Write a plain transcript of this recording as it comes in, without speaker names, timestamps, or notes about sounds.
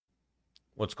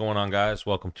What's going on, guys?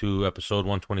 Welcome to episode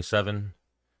 127.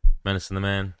 Menace and the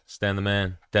Man, Stan the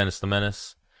Man, Dennis the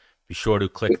Menace. Be sure to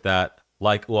click that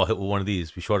like. Well, hit one of these.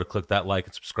 Be sure to click that like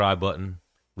and subscribe button.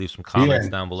 Leave some comments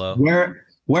Yeah. down below.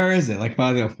 Where is it? Like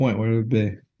by the point, where would it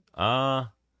be? I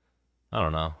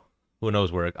don't know. Who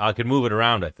knows where I could move it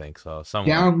around? I think so.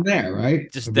 Somewhere, Down there,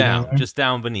 right? just Would be down down, there. just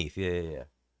down beneath. Yeah, yeah, yeah.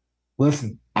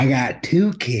 Listen, I got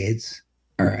two kids,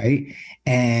 all right?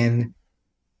 And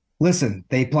listen,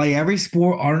 they play every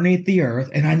sport underneath the earth,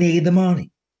 and I need the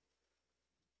money.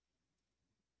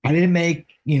 I didn't make,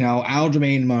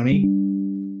 Aljamain money.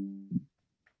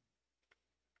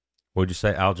 What'd you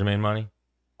say, Aljamain money?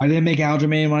 I didn't make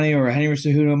Aljamain money or Henry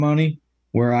Cejudo money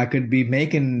where I could be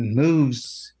making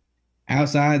moves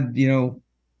outside,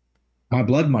 my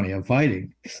blood money of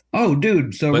fighting. Oh,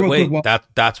 dude. So But real quick, wait,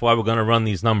 that's why we're gonna run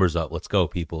these numbers up. Let's go,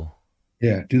 people.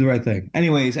 yeah, do the right thing.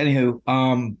 Anyways,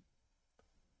 anywho,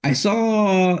 I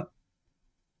saw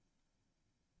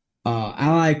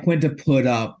Ally Quinta put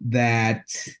up that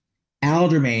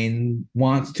Aljamain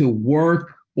wants to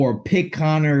work or pick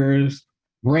Connor's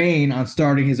brain on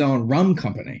starting his own rum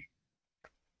company.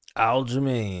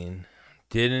 Aljamain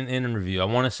did an interview. I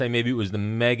want to say maybe it was the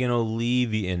Megan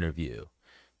O'Leary interview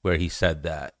where he said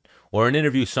that, or an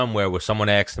interview somewhere where someone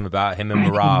asked him about him and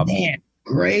Merab. Man,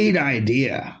 great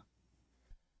idea.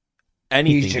 He's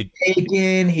Anything.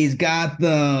 Jamaican. He's got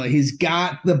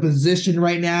the position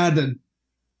right now to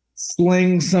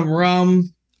sling some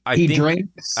rum. I He think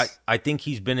drinks. I think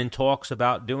he's been in talks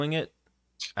about doing it,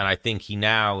 and I think he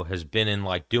now has been in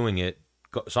like doing it.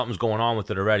 Something's going on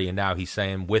with it already, and now he's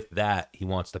saying with that he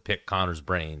wants to pick Connor's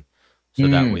brain so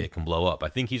that way Mm, it can blow up. I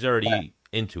think he's already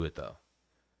into it though.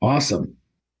 awesome.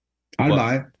 I'd But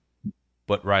buy it.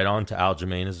 but right on to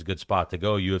Aljamain is a good spot to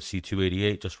go. UFC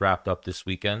 288 just wrapped up this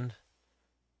weekend.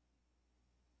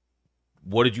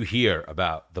 What did you hear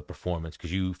about the performance?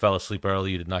 Because you fell asleep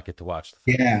early, you did not get to watch the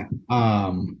fight. Yeah.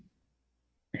 I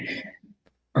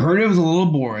heard it was a little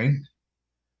boring.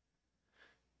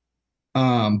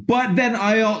 But then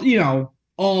all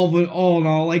in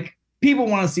all, like people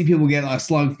want to see people get a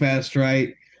slugfest,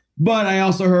 right? But I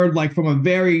also heard like from a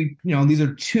very, these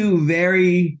are two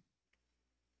very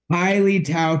highly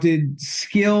touted,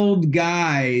 skilled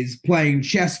guys playing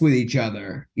chess with each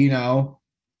other.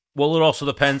 Well, it also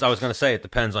depends. I was going to say it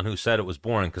depends on who said it was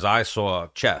boring because I saw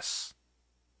chess,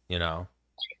 you know,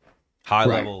 high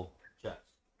Right. level chess.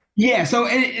 Yeah. So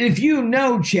and if you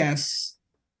know chess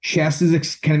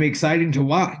is kind of exciting to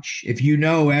watch if you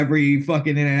know every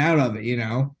fucking in and out of it.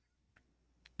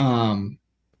 Um,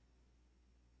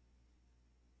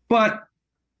 but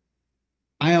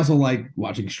I also like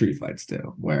watching street fights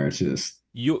too, where it's just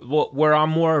Where I'm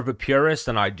more of a purist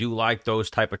and I do like those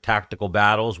type of tactical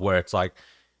battles where it's like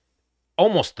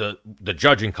almost the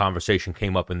judging conversation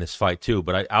came up in this fight too.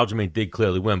 But Aljamain did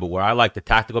clearly win. But where I like the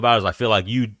tactical battles, I feel like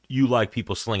you like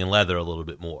people slinging leather a little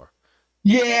bit more.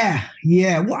 yeah,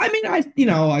 yeah. Well, I mean,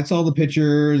 I saw the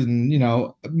pictures, and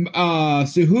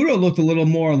Cejudo looked a little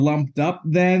more lumped up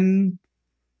Yeah,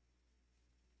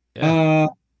 uh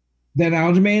than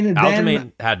Aljamain. And then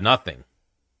Aljamain had nothing.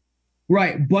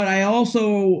 right, but I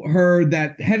also heard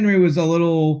that Henry was a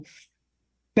little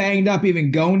banged up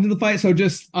even going to the fight, so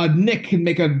just a nick can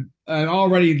make an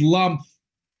already lump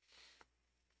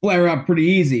flare up pretty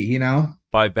easy.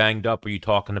 By banged up, are you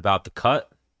talking about the cut?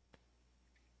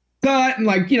 Cut and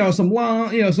like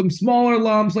some smaller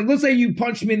lumps. Like let's say you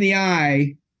punch me in the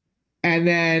eye, and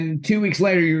then 2 weeks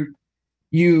later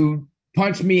you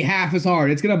punch me half as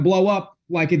hard. It's gonna blow up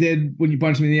like it did when you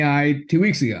punched me in the eye 2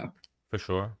 weeks ago. For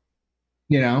sure.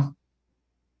 You know.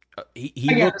 He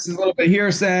I guess looked this is a little bit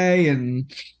hearsay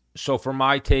and so for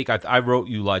my take, I wrote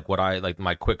you like what I like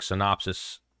my quick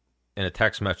synopsis in a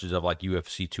text message of like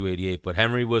UFC 288. But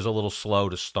Henry was a little slow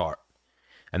to start,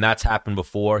 and that's happened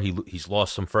before. He's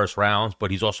lost some first rounds,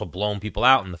 but he's also blown people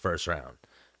out in the first round.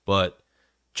 But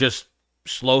just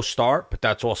slow start. But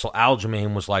that's also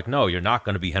Aljamain was like, no, you're not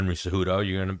going to be Henry Cejudo.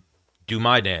 You're going to do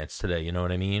my dance today. You know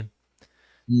what I mean?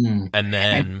 And and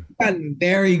then he's gotten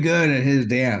very good at his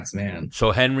dance, man.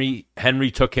 so Henry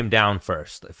took him down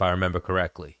first, if I remember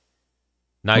correctly.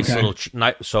 Nice Okay.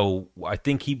 little. So I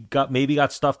think he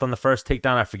got stuffed on the first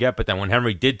takedown. I forget, but then when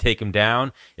Henry did take him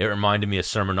down, it reminded me of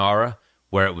Sermonara,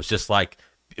 where it was just like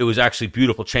it was actually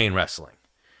beautiful chain wrestling,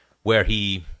 where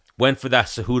he went for that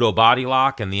Cejudo body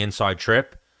lock and the inside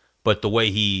trip, but the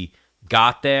way he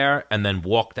got there and then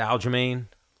walked Aljamain,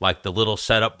 like the little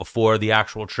setup before the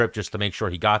actual trip, just to make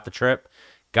sure he got the trip,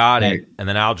 got it, Right. and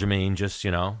then Aljamain just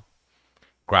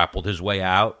grappled his way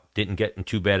out, didn't get in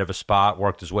too bad of a spot,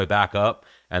 worked his way back up,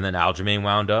 and then Aljamain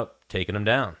wound up taking him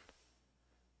down.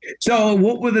 So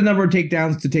what were the number of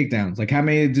takedowns to takedowns? Like how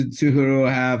many did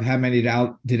Cejudo have? How many did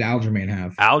Aljamain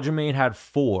have? Aljamain had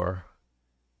 4,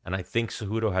 and I think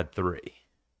Cejudo had 3.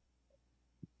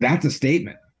 That's a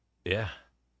statement. Yeah.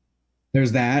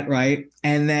 There's that, right?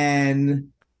 And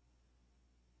then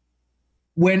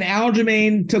when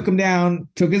Aljamain took him down,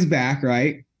 took his back,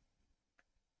 right?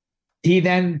 He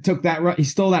then took that. He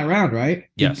stole that round, right?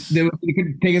 Yes. He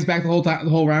could take us back the whole time,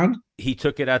 the whole round. He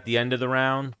took it at the end of the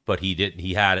round, but he didn't.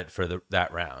 He had it for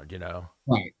that round,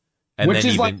 Right. And Which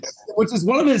then is like, even which is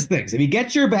one of his things. If he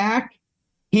gets your back,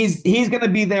 he's going to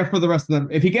be there for the rest of them.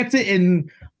 If he gets it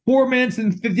in 4 minutes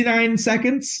and 59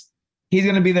 seconds, he's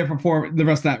going to be there for the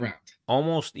rest of that round.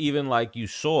 almost even like you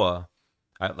saw,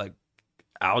 like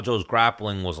Aljo's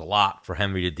grappling was a lot for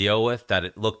Henry to deal with. That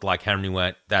it looked like Henry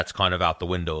went, that's kind of out the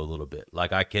window a little bit.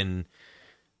 Like I can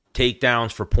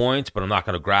takedowns for points, but I'm not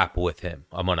going to grapple with him.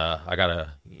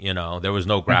 There was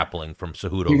no grappling from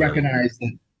Cejudo. He really. recognized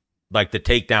it. Like the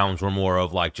takedowns were more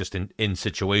of like just in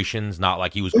situations, not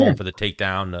like he was going for the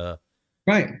takedown to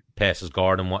Right. pass his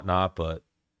guard and whatnot. But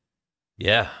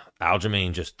yeah,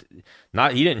 Aljamain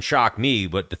he didn't shock me,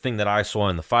 but the thing that I saw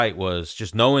in the fight was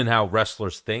just knowing how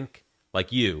wrestlers think.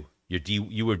 Like you were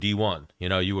D1,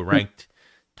 you were ranked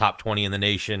top 20 in the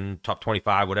nation, top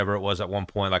 25, whatever it was at one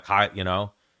point, like high,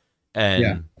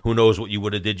 and who knows what you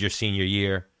would have did your senior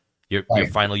year, your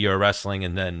final year of wrestling.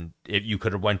 And then if you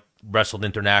could have wrestled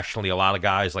internationally, a lot of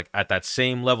guys like at that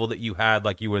same level that you had,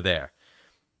 like you were there,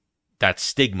 that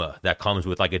stigma that comes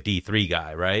with like a D3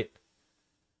 guy, right?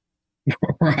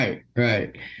 Right.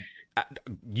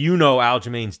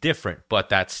 Aljamain's different, but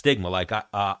that stigma, like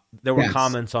there were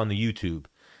comments on the YouTube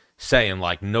saying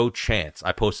like no chance.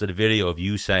 I posted a video of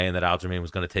you saying that Aljamain was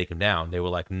going to take him down. They were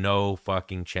like no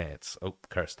fucking chance. Oh,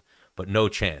 cursed, but no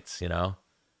chance.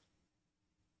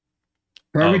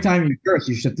 For every time you curse,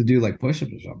 you should have to do like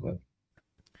push-ups or something.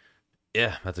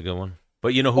 Yeah, that's a good one.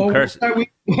 But you know who curses?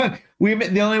 We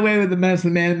the only way with the Menace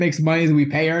the Man makes money is we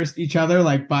pay each other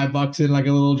like $5 in like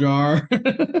a little jar.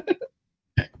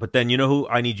 But then you know who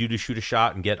I need you to shoot a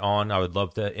shot and get on? I would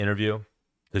love to interview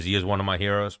because he is one of my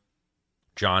heroes.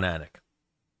 John Anik.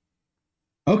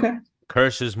 Okay.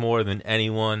 Curses more than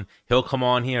anyone. He'll come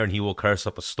on here and he will curse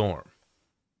up a storm.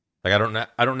 Like I don't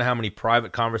know how many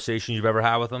private conversations you've ever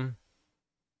had with him.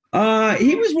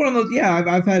 He was one of those. Yeah,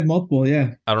 I've had multiple.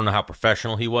 Yeah. I don't know how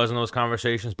professional he was in those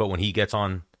conversations, but when he gets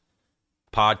on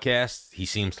podcasts, he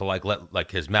seems to let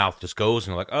like his mouth just goes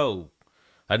and you're like, oh,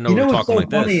 I didn't know we were talking like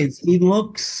this. What's so funny is he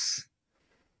looks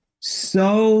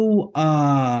so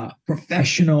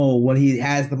professional when he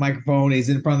has the microphone. He's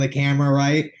in front of the camera,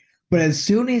 right? But as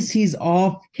soon as he's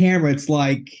off camera, it's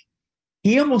like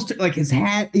he almost took like his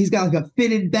hat. He's got like a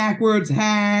fitted backwards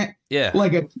hat. Yeah.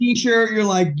 Like a t-shirt. You're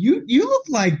like, you look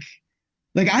like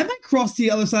I might cross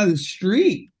the other side of the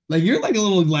street. Like you're like a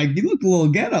little you look a little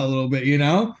ghetto a little bit,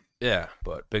 Yeah,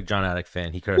 but big John Anik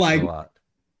fan. He curses a lot.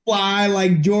 Fly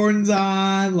like Jordan's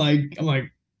on. Like I'm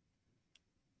like.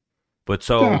 But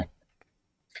so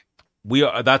we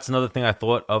are. That's another thing I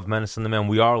thought of Menace and the Man.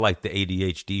 We are like the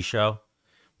ADHD show.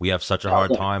 We have such a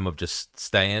hard time of just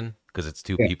staying because it's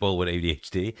two people with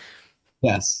ADHD.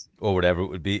 Yes. Or whatever it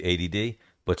would be, ADD.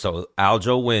 But so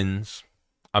Aljo wins.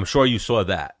 I'm sure you saw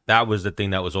that. That was the thing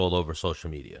that was all over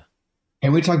social media.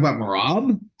 And we talk about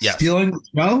Merab stealing the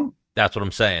show? That's what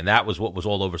I'm saying. That was what was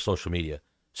all over social media.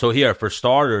 So here, for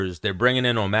starters, they're bringing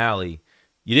in O'Malley.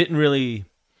 You didn't really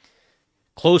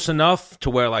close enough to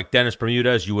where, like Dennis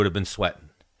Bermudez, you would have been sweating.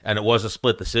 And it was a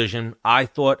split decision. I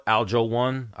thought Aljo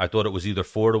won. I thought it was either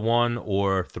 4-1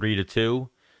 or 3-2.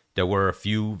 There were a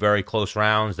few very close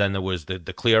rounds. Then there was the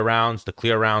clear rounds. The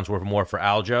clear rounds were more for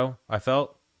Aljo, I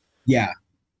felt. Yeah.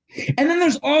 And then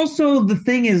there's also the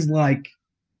thing is like,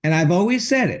 and I've always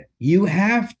said it, you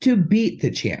have to beat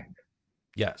the champ.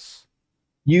 Yes.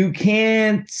 You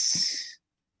can't,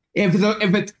 if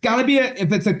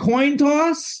it's a coin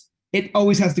toss, it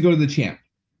always has to go to the champ.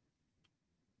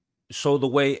 So the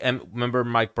way, remember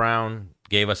Mike Brown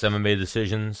gave us MMA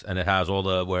decisions, and it has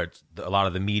all where it's a lot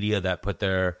of the media that put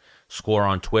their score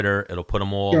on Twitter. It'll put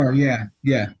them all. Sure,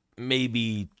 yeah.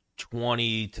 Maybe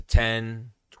 20-10,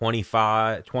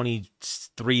 25,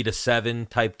 23-7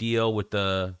 type deal with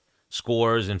the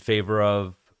scores in favor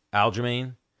of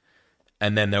Aljamain.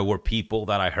 And then there were people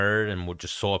that I heard and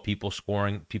just saw people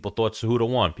scoring. People thought Cejudo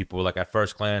won. People were like, at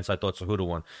first glance, I thought Cejudo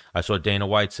won. I saw Dana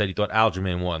White said he thought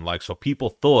Aljamain won. Like, so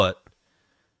people thought,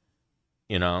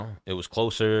 it was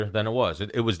closer than it was.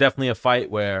 It was definitely a fight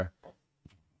where,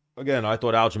 again, I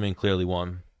thought Aljamain clearly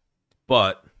won.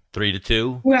 But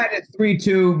 3-2. We had it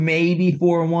 3-2, maybe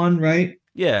 4-1, right?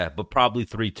 Yeah, but probably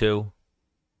 3-2,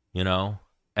 And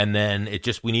And then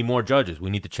we need more judges. We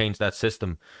need to change that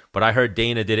system. But I heard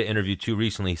Dana did an interview too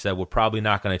recently. He said, we're probably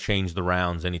not going to change the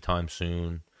rounds anytime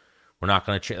soon. We're not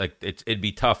going to change. Like, it'd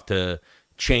be tough to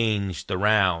change the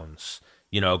rounds,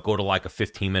 go to like a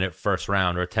 15-minute first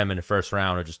round or a 10-minute first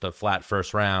round or just a flat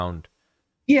first round.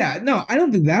 Yeah, no, I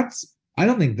don't think that's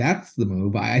the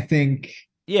move. I think.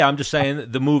 Yeah, I'm just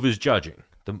saying the move is judging.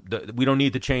 We don't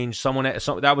need to change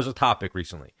that was a topic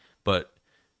recently, but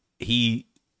he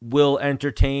will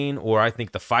entertain, or I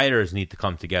think the fighters need to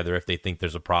come together if they think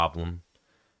there's a problem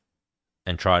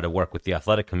and try to work with the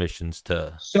athletic commissions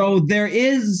to. So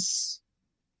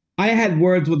I had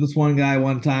words with this one guy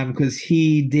one time because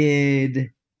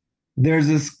there's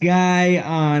this guy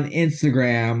on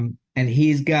Instagram and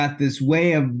he's got this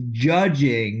way of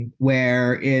judging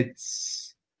where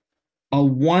it's a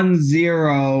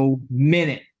 1-0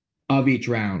 minute of each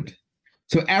round.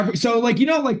 So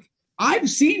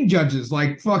I've seen judges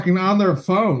like fucking on their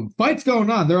phone. Fights going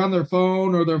on. They're on their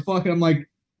phone or they're fucking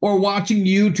or watching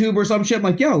YouTube or some shit. I'm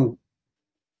like, yo,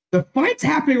 the fight's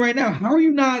happening right now. How are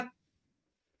you not?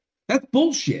 That's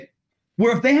bullshit.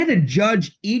 Where if they had to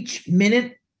judge each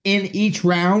minute in each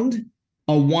round,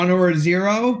 a 1 or a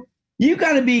 0, you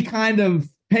got to be kind of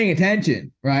paying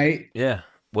attention, right? Yeah.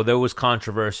 Well, there was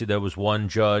controversy. There was one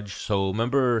judge. So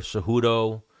remember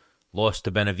Cejudo lost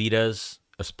to Benavidez,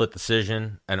 a split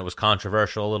decision, and it was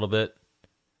controversial a little bit.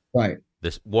 Right.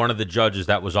 One of the judges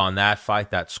that was on that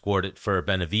fight that scored it for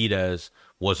Benavidez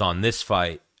was on this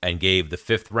fight and gave the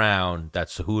 5th round that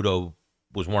Cejudo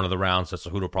was one of the rounds that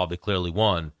Cejudo probably clearly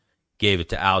won, gave it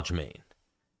to Aljamain.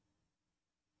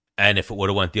 And if it would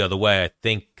have went the other way, I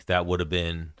think that would have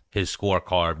been his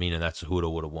scorecard, meaning that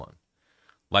Cejudo would have won.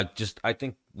 I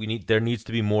think there needs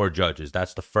to be more judges.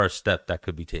 That's the first step that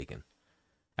could be taken.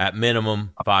 At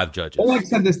minimum, 5 judges. Well, like I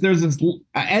said, there's this,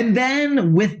 and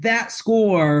then with that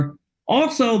score,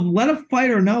 also let a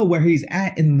fighter know where he's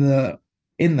at in the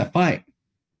fight.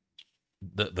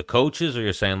 The coaches, or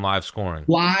you're saying live scoring?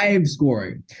 Live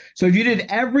scoring. So if you did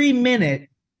every minute,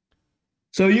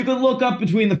 so you could look up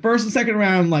between the first and second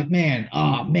round, like,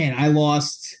 I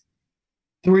lost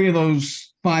 3 of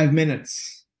those 5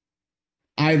 minutes.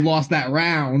 I lost that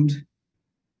round.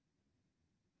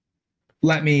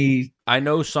 I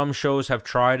know some shows have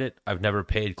tried it. I've never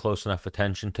paid close enough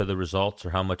attention to the results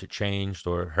or how much it changed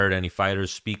or heard any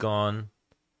fighters speak on,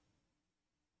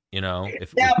 if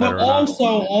it was better or not.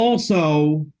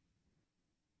 Also,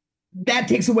 that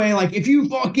takes away, like, if you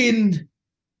fucking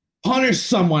punish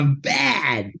someone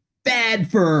bad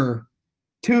for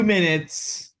 2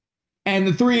 minutes and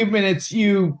the 3 minutes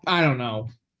I don't know,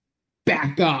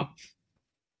 back up.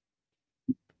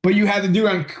 But you had to do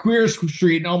it on Queer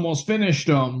Street and almost finished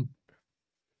them.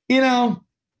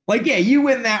 You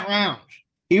win that round,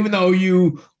 even though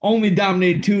you only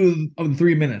dominated 2 of the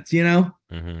 3 minutes,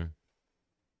 Mm-hmm.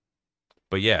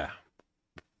 But yeah,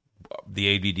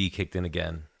 the ADD kicked in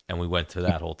again, and we went to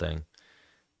that whole thing.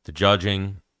 The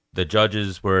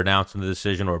judges were announcing the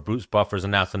decision, or Bruce Buffer's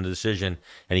announcing the decision,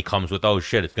 and he comes with, oh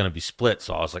shit, it's going to be split.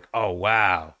 So I was like, oh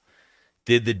wow.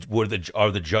 Are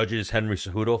the judges Henry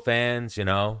Cejudo fans?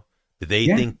 Did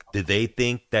they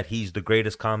think that he's the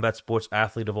greatest combat sports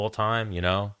athlete of all time?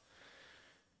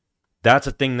 That's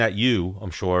a thing that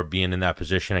I'm sure, being in that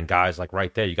position, and guys like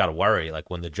right there, you got to worry. Like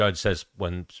when the judge says,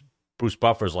 when Bruce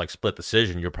Buffer's like split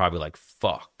decision, you're probably like,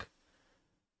 fuck.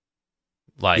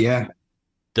 Like, yeah.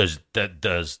 Does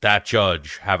that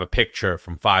judge have a picture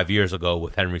from 5 years ago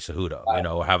with Henry Cejudo?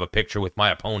 Or have a picture with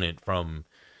my opponent from,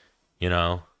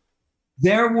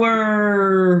 There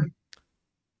were,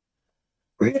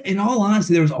 in all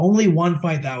honesty, there was only one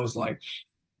fight that was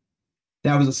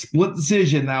a split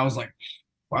decision that was like,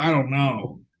 I don't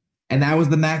know. And that was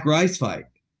the Mac Rice fight.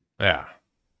 Yeah.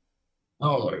 I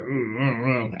was like,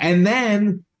 and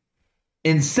then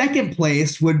in second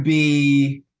place would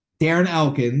be Darren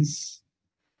Elkins.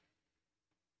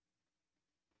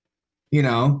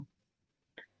 And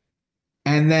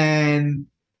then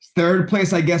third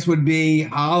place, I guess, would be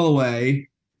Holloway.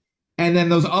 And then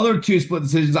those other 2 split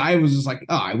decisions, I was just like,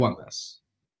 oh, I won this.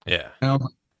 Yeah. And I was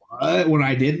like, what? When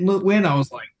I didn't win, I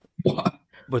was like, what?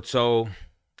 But so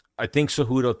I think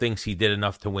Cejudo thinks he did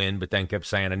enough to win, but then kept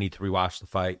saying, I need to rewatch the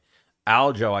fight.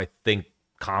 Aljo, I think,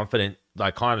 confident,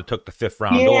 like, kind of took the 5th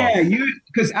round off. Yeah,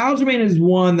 because Aljamain is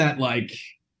one that, like,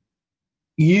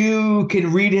 you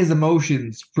can read his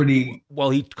emotions pretty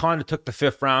well. He kind of took the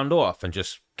 5th round off and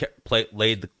just played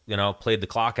the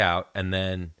clock out, and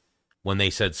then when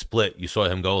they said split, you saw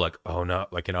him go like, oh no,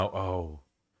 like,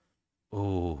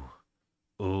 ooh.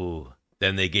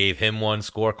 Then they gave him one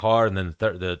scorecard, and then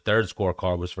the third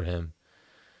scorecard was for him.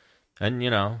 And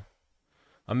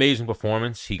Amazing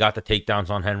performance. He got the takedowns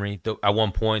on Henry. At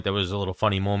one point, there was a little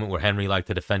funny moment where Henry liked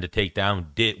to defend a takedown.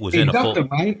 Was He in a ducked full. him,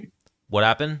 right? What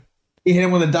happened? He hit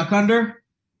him with a duck under.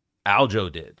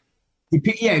 Aljo did. He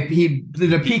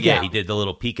did a peek Yeah, out. he did the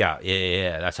little peek out.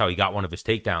 Yeah. That's how he got one of his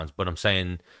takedowns. But I'm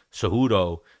saying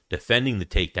Cejudo defending the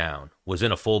takedown was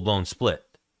in a full-blown split.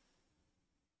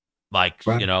 Like,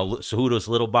 Right. Cejudo's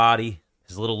little body,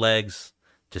 his little legs,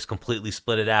 just completely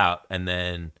split it out. And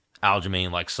then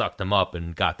Aljamain, like, sucked him up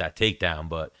and got that takedown.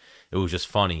 But it was just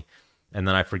funny. And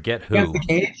then I forget who. Against the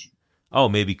cage. Oh,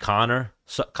 maybe Connor.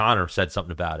 Connor said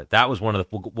something about it. That was one of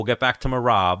the. We'll get back to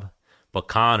Merab, but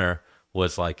Connor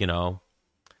was like, so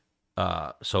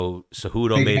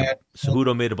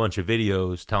Cejudo made a bunch of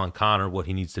videos telling Connor what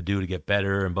he needs to do to get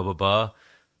better and blah blah blah.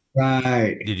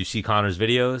 Right. Did you see Connor's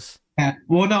videos? Yeah.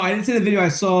 Well, no, I didn't see the video. I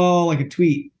saw like a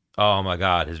tweet. Oh my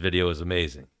God, his video was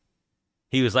amazing.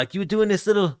 He was like, "You were doing this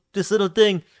little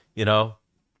thing," and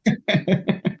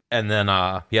then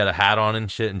he had a hat on and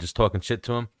shit and just talking shit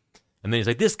to him. And then he's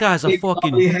like, this guy's a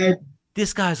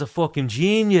fucking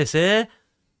genius, eh?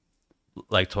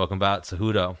 Like talking about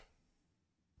Cejudo.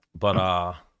 But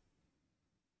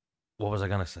what was I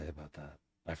gonna say about that?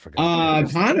 I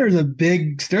forgot. Connor's a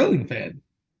big Sterling fan.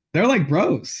 They're like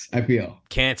bros, I feel.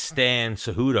 Can't stand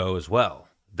Cejudo as well.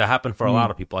 That happened for a lot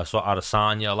of people. I saw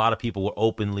Adesanya. A lot of people were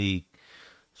openly.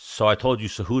 So I told you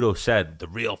Cejudo said the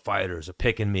real fighters are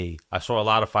picking me. I saw a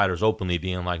lot of fighters openly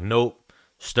being like, nope,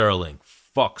 Sterling.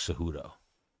 Fuck Cejudo.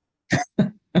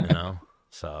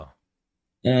 So.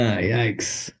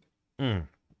 Yikes.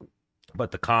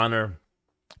 But the Connor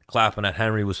clapping at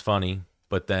Henry was funny.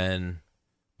 But then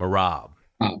Merab.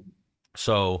 Oh.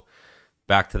 So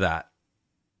back to that.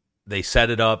 They set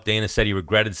it up. Dana said he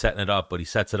regretted setting it up, but he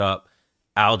sets it up.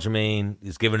 Aljamain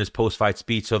is giving his post-fight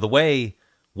speech. So the way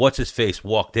What's-His-Face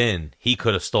walked in, he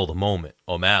could have stole the moment,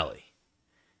 O'Malley.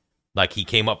 Like, he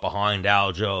came up behind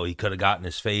Aljo. He could have gotten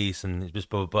his face and just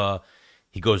blah, blah, blah.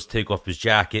 He goes to take off his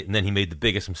jacket, and then he made the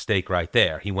biggest mistake right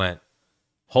there. He went,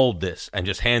 hold this, and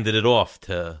just handed it off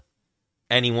to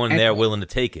anyone there willing to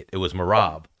take it. It was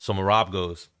Merab. So Merab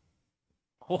goes,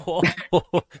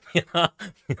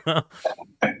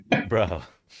 bro.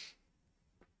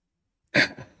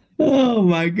 Oh,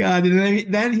 my God.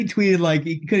 And then he tweeted, like,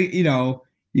 you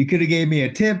could have gave me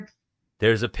a tip.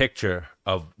 There's a picture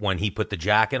of when he put the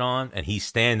jacket on and he's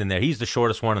standing there. He's the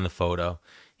shortest one in the photo.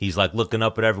 He's like looking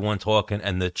up at everyone talking,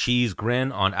 and the cheese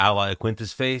grin on Al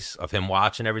Iaquinta's face of him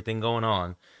watching everything going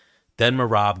on. Then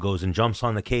Merab goes and jumps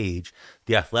on the cage.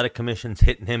 The athletic commission's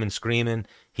hitting him and screaming.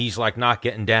 He's like not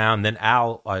getting down. Then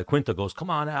Al Iaquinta goes, come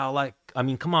on, Al.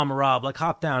 Come on, Merab. Like,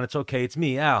 hop down. It's okay. It's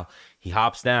me, Al. He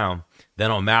hops down.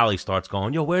 Then O'Malley starts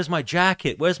going, yo, where's my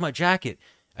jacket? Where's my jacket?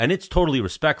 And it's totally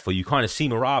respectful. You kind of see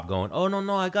Merab going, oh,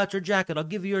 no, I got your jacket. I'll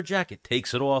give you your jacket.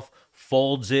 Takes it off,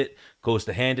 folds it, goes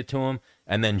to hand it to him.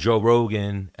 And then Joe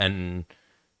Rogan and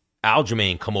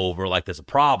Aljamain come over like there's a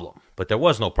problem. But there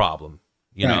was no problem,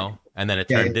 you know? And then it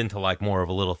turned into like more of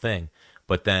a little thing.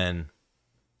 But then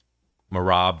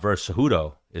Merab versus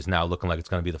Cejudo is now looking like it's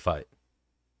going to be the fight.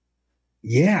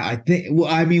 Yeah, I think, well,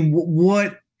 I mean,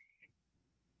 what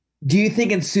do you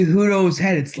think in Cejudo's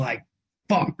head? It's like,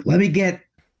 fuck, let me get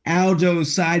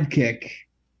Aljo's sidekick,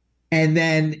 and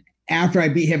then after I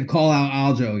beat him, call out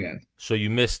Aljo again. So you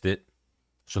missed it.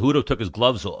 Cejudo took his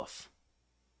gloves off.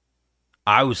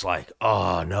 I was like,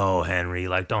 oh, no, Henry,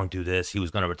 like, don't do this. He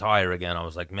was going to retire again. I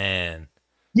was like, man.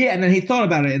 Yeah, and then he thought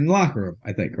about it in the locker room,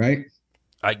 I think, right?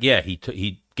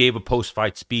 He gave a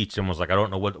post-fight speech and was like, I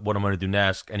don't know what I'm going to do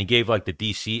next. And he gave, like, the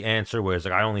DC answer where it's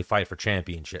like, I only fight for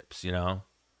championships, you know?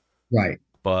 Right.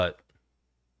 But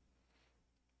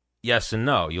yes and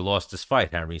no. You lost this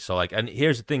fight, Henry. So, like, and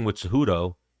here's the thing with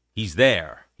Cejudo. He's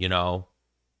there, you know?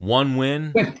 One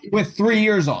win. With 3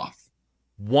 years off.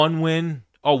 One win.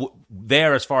 Oh,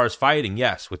 there as far as fighting,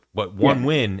 yes. But one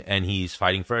win, and he's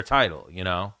fighting for a title, you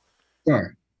know?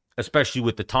 Sure. Especially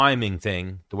with the timing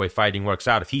thing, the way fighting works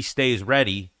out. If he stays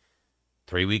ready,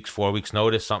 3 weeks, 4 weeks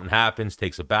notice, something happens,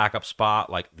 takes a backup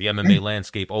spot, like the MMA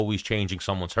landscape always changing,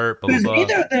 someone's hurt, blah, blah, blah.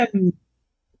 Neither of them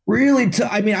really,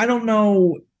 I mean, I don't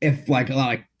know if like a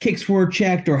lot of kicks were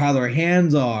checked or how their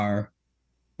hands are,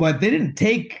 but they didn't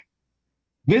take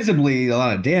visibly a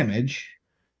lot of damage.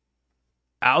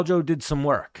 Aljo did some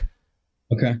work.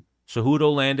 Okay.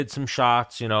 Cejudo landed some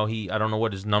shots. You know, I don't know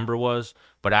what his number was,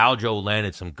 but Aljo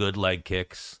landed some good leg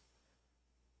kicks,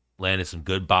 landed some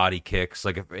good body kicks.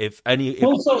 Like if any.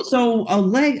 So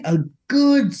a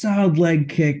good solid leg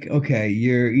kick. Okay,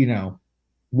 you're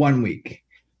 1 week,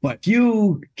 but if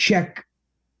you check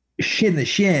shin to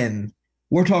shin,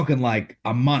 we're talking like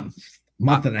a month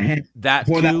and a half. That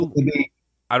too.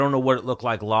 I don't know what it looked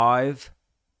like live,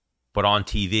 but on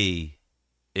TV,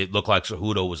 it looked like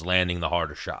Cejudo was landing the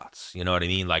harder shots. You know what I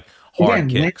mean? Like hard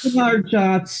kicks. Landing hard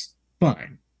shots,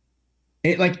 fine.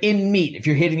 It like in meat, if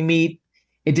you're hitting meat,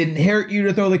 it didn't hurt you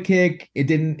to throw the kick. It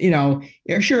didn't,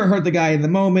 it sure hurt the guy in the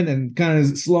moment and kind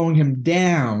of slowing him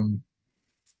down.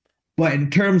 But in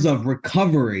terms of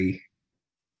recovery,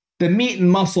 the meat and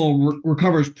muscle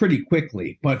recovers pretty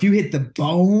quickly. But if you hit the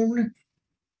bone,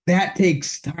 that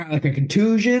takes time. Like a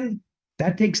contusion,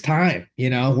 that takes time,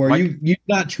 where you're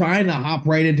not trying to hop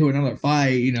right into another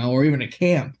fight, or even a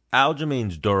camp.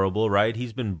 Aljamain's durable, right?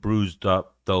 He's been bruised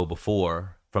up, though,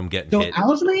 before from getting hit.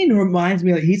 Aljamain reminds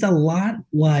me, he's a lot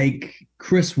like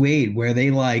Chris Wade, where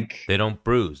they don't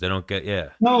bruise. They don't get,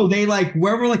 No, they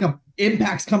wherever a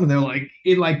impact's coming, they're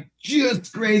it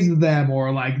just grazes them,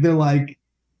 or they're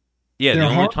yeah,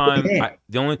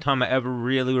 the only time I ever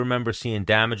really remember seeing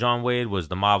damage on Wade was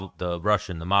the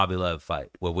Mobilev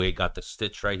fight, where Wade got the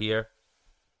stitch right here.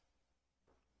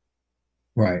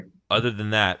 Right. Other than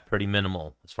that, pretty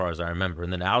minimal as far as I remember.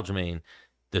 And then Aljamain,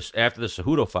 after the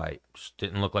Cejudo fight, just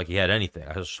didn't look like he had anything.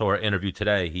 I saw an interview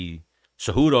today.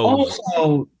 Cejudo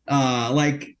also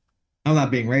I'm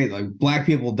not being racist. Black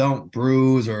people don't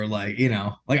bruise or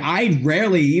I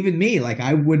rarely, even me,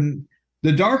 I wouldn't.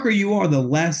 The darker you are, the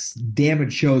less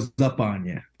damage shows up on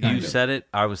you. You said it.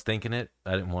 I was thinking it.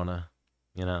 I didn't want to,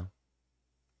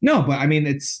 No, but I mean,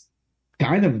 it's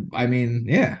kind of,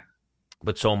 yeah.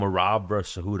 But so Merab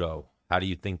versus Cejudo, how do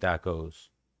you think that goes?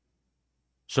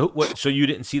 So what? So you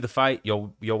didn't see the fight?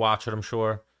 You'll watch it, I'm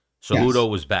sure. Cejudo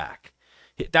was back.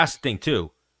 That's the thing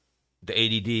too. The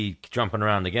ADD jumping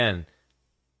around again.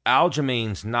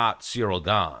 Aljamain's not Cyril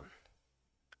Gane.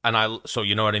 So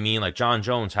you know what I mean? John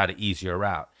Jones had an easier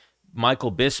route.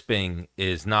 Michael Bisping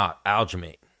is not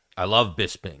Aljamain. I love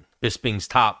Bisping. Bisping's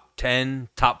top 10,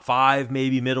 top 5,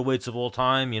 maybe middleweights of all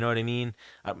time. You know what I mean?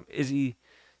 Is he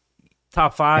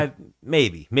top 5?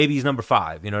 Maybe. Maybe he's number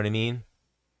 5. You know what I mean?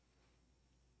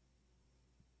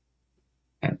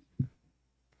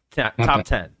 Top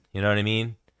 10. You know what I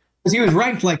mean? Because he was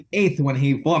ranked 8th when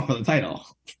he fought for the title.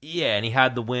 Yeah, and he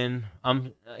had the win.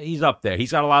 He's up there.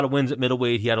 He's got a lot of wins at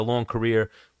middleweight. He had a long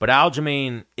career. But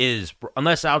Aljamain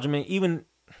even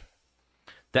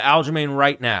the Aljamain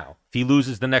right now, if he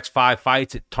loses the next 5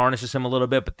 fights, it tarnishes him a little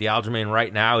bit. But the Aljamain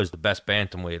right now is the best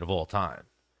bantamweight of all time.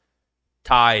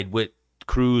 Tied with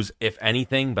Cruz, if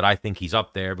anything, but I think he's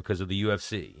up there because of the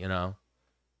UFC,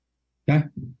 Okay.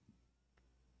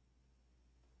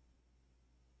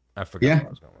 I forgot where I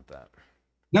was going with that.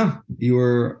 No, you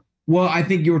were. Well, I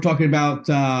think you were talking about.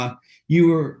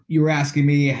 You were asking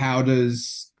me, how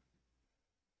does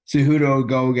Cejudo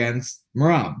go against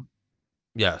Merab?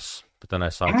 Yes, but then I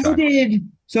saw.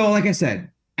 So, like I said,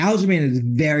 Aljamain is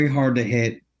very hard to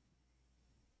hit,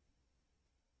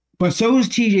 but so is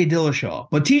TJ Dillashaw.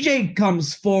 But TJ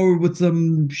comes forward with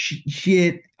some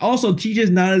shit. Also,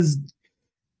 TJ's not as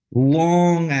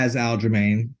long as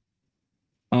Aljamain,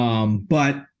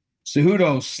 but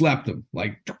Cejudo slept him.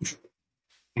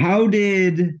 How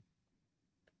did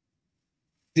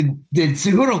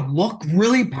Cejudo look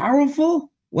really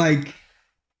powerful? Did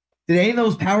any of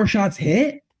those power shots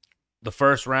hit? The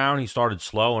first round, he started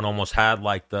slow and almost had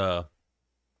the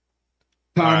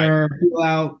Connor pull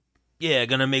out. Yeah,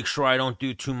 gonna make sure I don't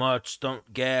do too much,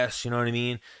 don't gas, you know what I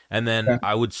mean? And then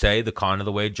I would say the kind of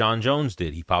the way John Jones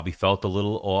did. He probably felt a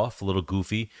little off, a little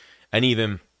goofy, and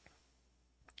even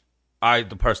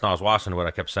the person I was watching, what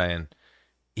I kept saying,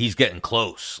 he's getting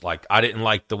close. I didn't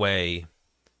like the way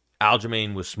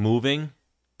Aljamain was moving,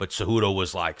 but Cejudo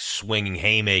was swinging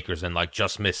haymakers and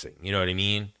just missing. You know what I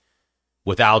mean?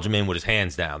 With Aljamain with his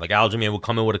hands down. Aljamain would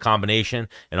come in with a combination,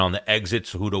 and on the exit,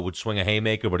 Cejudo would swing a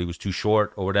haymaker, but he was too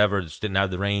short or whatever. Just didn't have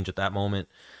the range at that moment.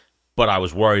 But I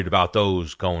was worried about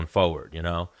those going forward,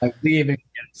 Leaving get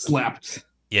slapped.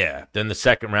 Yeah. Then the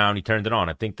second round, he turned it on.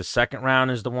 I think the second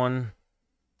round is the one.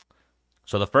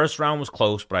 So the first round was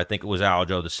close, but I think it was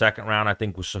Aljo. The second round, I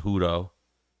think, was Cejudo.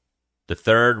 The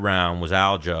third round was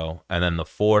Aljo. And then the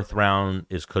fourth round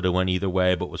could have went either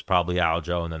way, but was probably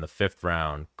Aljo. And then the fifth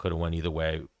round could have went either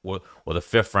way. Well, the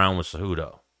fifth round was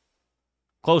Cejudo.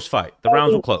 Close fight. The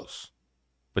rounds were close.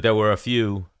 But there were a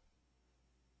few.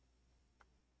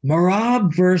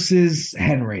 Merab versus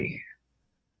Henry.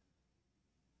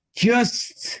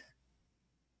 Just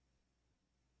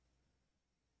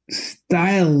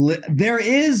style. There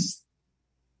is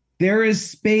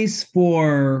space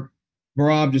for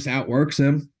Merab, just outworks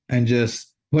him and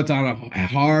just puts on a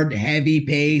hard, heavy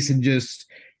pace and just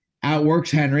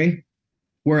outworks Henry,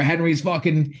 where Henry's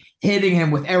fucking hitting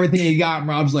him with everything he got. And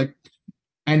Merab's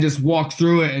and just walks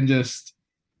through it and just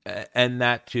And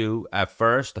that too, at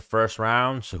first, the first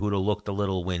round, Cejudo looked a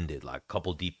little winded, like a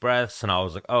couple deep breaths, and I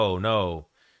was like, oh no,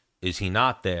 is he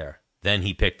not there? Then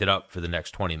he picked it up for the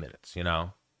next 20 minutes, you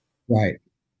know? Right.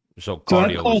 So So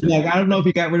that's cardio all. was Like, there. I don't know if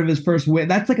he got rid of his first win.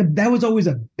 That was always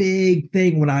a big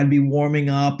thing when I'd be warming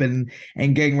up and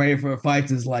getting ready for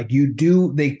fights. Is like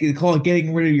they call it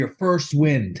getting rid of your first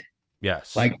wind.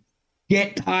 Yes. Like,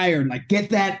 get tired, like get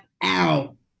that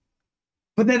out.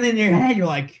 But then in your head, you're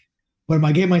like, "But am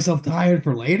I getting myself tired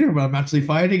for later? But I'm actually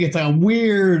fighting." It's like a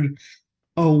weird,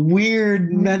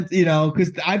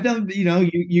 because I've done,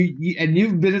 and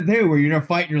you've been there where you're in a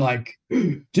fight, and you're like,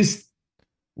 just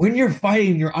when you're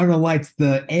fighting, you're under lights,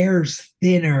 the air's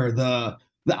thinner, the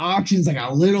oxygen's like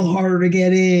a little harder to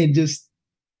get in. Just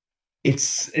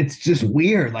it's just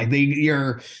weird. Like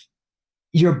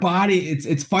your body,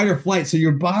 it's fight or flight. So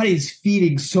your body's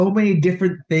feeding so many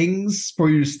different things for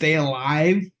you to stay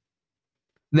alive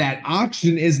that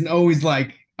oxygen isn't always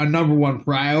like a number one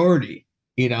priority.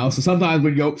 So sometimes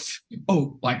when you go,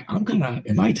 oh, like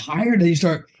am I tired? Then you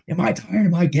start, am I tired?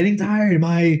 Am I getting tired? Am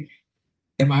I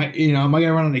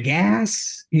gonna run out of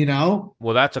gas?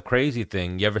 Well, that's a crazy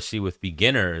thing. You ever see with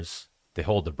beginners, they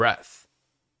hold the breath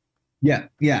Yeah, for a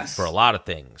yes. lot of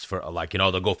things. For like,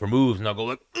 they'll go for moves and they'll go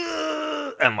like,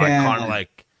 "Ugh," and like kind of Yeah,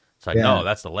 like, it's like, no, yeah.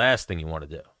 that's the last thing you want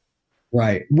to do.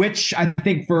 Right. Which I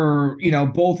think for,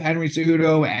 both Henry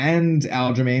Cejudo and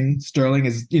Aljamain Sterling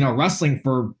is, wrestling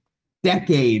for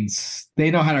decades. They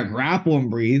know how to grapple and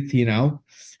breathe.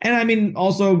 And I mean,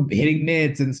 also hitting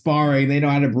mitts and sparring, they know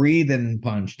how to breathe and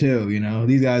punch too.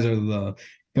 These guys are the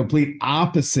complete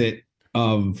opposite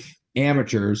of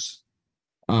amateurs.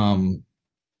 Um,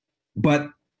 but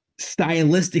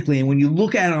stylistically, when you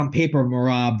look at it on paper,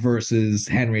 Merab versus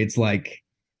Henry, it's like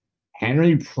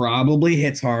Henry probably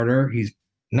hits harder. He's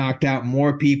knocked out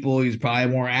more people. He's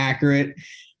probably more accurate.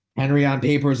 Henry on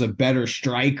paper is a better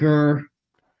striker,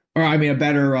 or I mean, a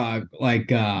better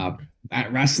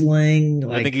at wrestling.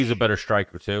 I think Like, he's a better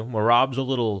striker too. Marab's a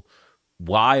little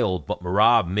wild, but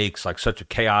Merab makes like such a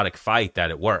chaotic fight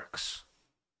that it works.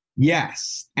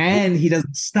 yes, and he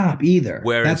doesn't stop either.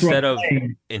 Where That's what instead I'm of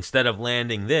saying. instead of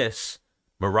landing this,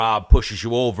 Merab pushes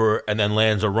you over and then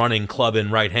lands a running club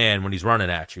in right hand when he's running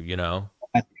at you.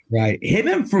 Right. Him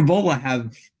and Frivola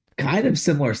have kind of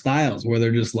similar styles where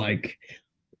they're just like,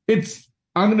 it's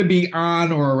I'm gonna be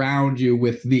on or around you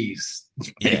with these.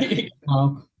 Yeah.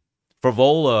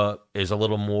 Frivola is a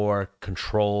little more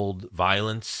controlled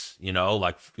violence.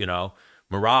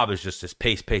 Merab is just this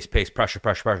pace, pace, pace, pressure,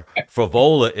 pressure, pressure.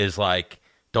 Frivola is like,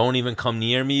 don't even come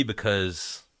near me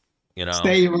because,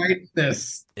 Stay right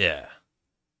this. yeah.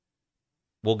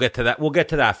 We'll get to that. We'll get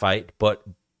to that fight, but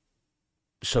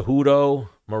Cejudo,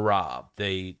 Merab,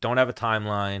 they don't have a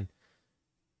timeline.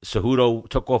 Cejudo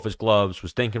took off his gloves,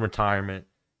 was thinking retirement.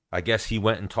 I guess he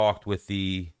went and talked with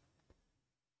the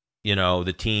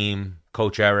team,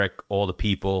 Coach Eric, all the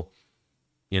people,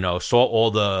 saw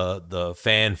all the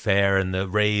fanfare and the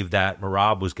rave that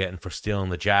Merab was getting for stealing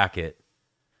the jacket.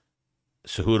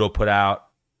 Cejudo put out,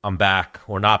 I'm back,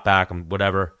 or not back, I'm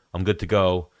whatever, I'm good to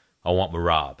go. I want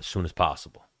Merab as soon as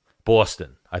possible.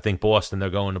 Boston. I think Boston,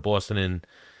 they're going to Boston in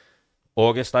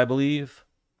August, I believe.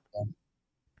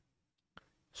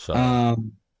 So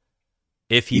Um,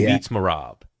 if he yeah, beats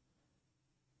Merab,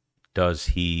 does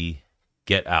he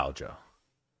get Aljo?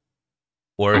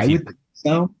 Or if I he would think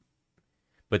so.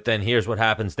 But then here's what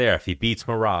happens there. If he beats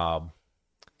Merab,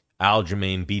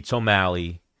 Aljamain beats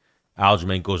O'Malley,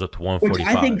 Aljamain goes up to Which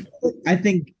I 145. think I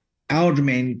think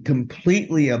Aljamain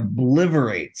completely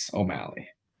obliterates O'Malley.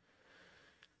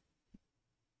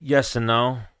 Yes and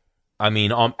no. I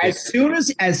mean, As soon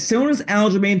as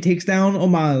Aljamain takes down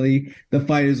O'Malley, the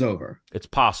fight is over. it's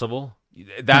possible.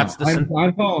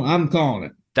 No, I'm calling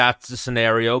it. That's the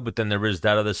scenario, but then there is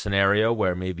that other scenario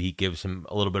where maybe he gives him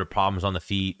a little bit of problems on the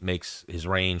feet, makes his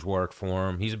range work for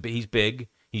him. He's big,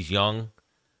 he's young,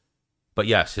 but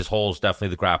yes, his hole is definitely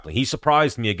the grappling. He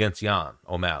surprised me against Jan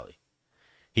O'Malley.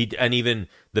 And even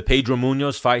the Pedro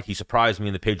Munoz fight, he surprised me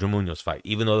in the Pedro Munoz fight.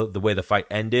 Even though the way the fight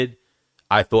ended,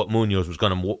 I thought Munoz was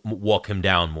going to walk him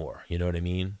down more. You know what I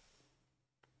mean?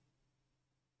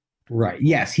 Right.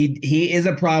 Yes, he is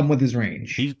a problem with his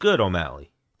range. He's good,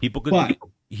 O'Malley. People could. But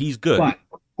He's good. but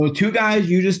those two guys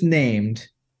you just named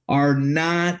are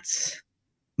not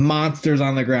monsters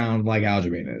on the ground like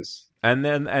Aljamain is. And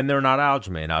they're not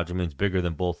Aljamain. Aljamain's bigger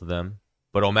than both of them.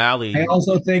 But I O'Malley,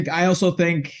 also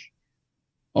think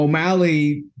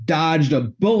O'Malley dodged a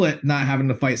bullet not having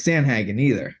to fight Sandhagen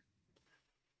either.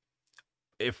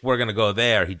 if we're gonna go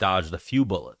there, he dodged a few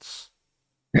bullets.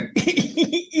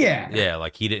 Yeah. Yeah,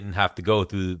 like he didn't have to go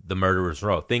through the murderer's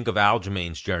row. Think of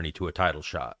Aljamain's journey to a title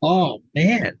shot. Oh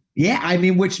man. Yeah. I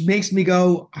mean, which makes me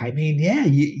go. I mean, yeah,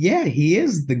 yeah. He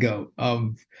is the goat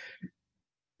of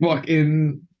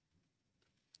fucking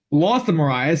lost to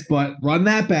Marias, but run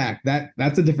that back.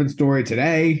 That's a different story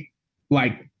today.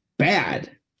 Like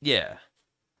bad. Yeah.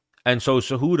 And so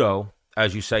Cejudo,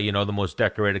 as you say, you know, the most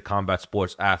decorated combat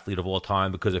sports athlete of all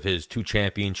time because of his 2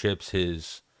 championships,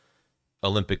 his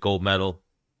Olympic gold medal.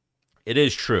 It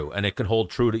is true, and it can hold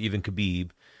true to even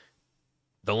Khabib.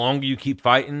 The longer you keep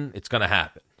fighting, it's going to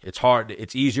happen. It's hard.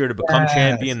 It's easier to become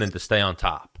champion than to stay on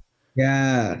top.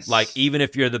 Yes. Like, even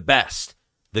if you're the best,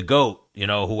 the GOAT, you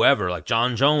know, whoever, like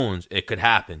John Jones, it could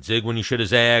happen. Zig when you should have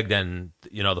zagged, and,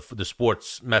 you know, the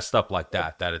sport's messed up like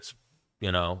that it's,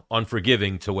 you know,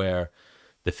 unforgiving to where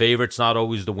the favorite's not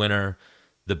always the winner.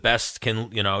 The best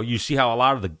can, you know, you see how a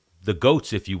lot of the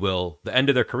GOATs, if you will, the end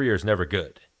of their career is never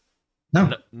good.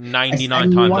 No.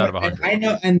 99 times out of 100. I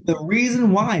know, and the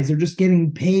reason why is they're just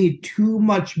getting paid too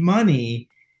much money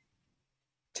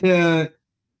to,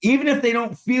 even if they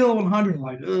don't feel 100,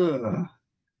 like, ugh.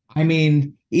 I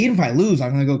mean, even if I lose,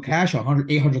 I'm going to go cash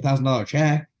 $800,000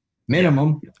 check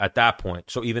minimum. Yeah, at that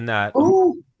point. So even that.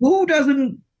 Who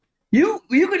doesn't? You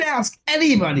could ask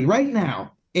anybody right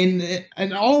now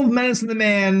in all of Menace and the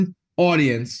Man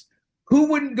audience who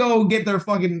wouldn't go get their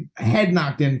fucking head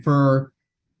knocked in for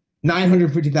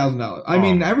 $950,000. I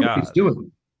mean, everybody's doing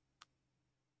it.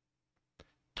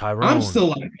 Tyrone. I'm still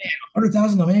like, man,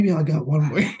 100,000. Maybe I got one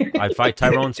more. I fight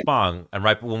Tyrone Spong, and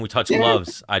right when we touch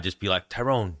gloves, I just be like,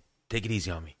 Tyrone, take it easy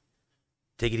on me.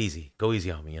 Take it easy. Go easy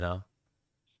on me. You know.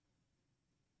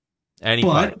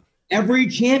 But every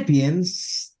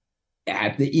champion's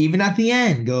even at the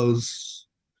end goes,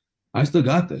 I still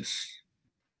got this.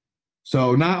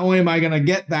 So not only am I going to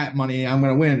get that money, I'm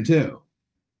going to win too.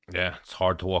 Yeah, it's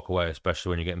hard to walk away, especially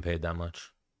when you're getting paid that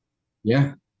much.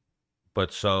 Yeah.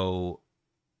 But so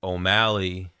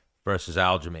O'Malley versus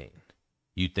Aljamain,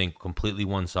 you think completely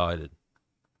one-sided?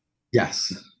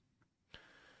 Yes.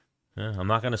 Yeah, I'm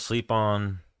not going to sleep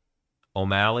on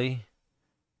O'Malley,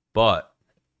 but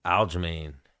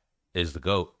Aljamain is the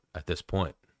GOAT at this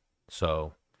point.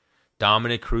 So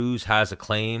Dominic Cruz has a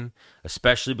claim,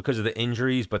 especially because of the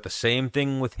injuries, but the same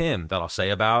thing with him that I'll say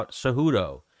about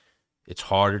Cejudo. It's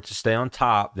harder to stay on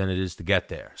top than it is to get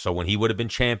there. So when he would have been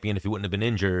champion, if he wouldn't have been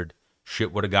injured,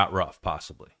 shit would have got rough,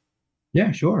 possibly.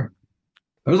 Yeah, sure.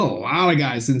 There's a lot of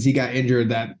guys since he got injured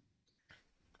that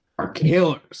are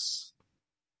killers.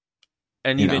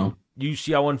 And you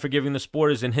see how unforgiving the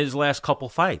sport is in his last couple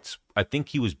fights. I think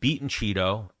he was beating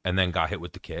Cheeto and then got hit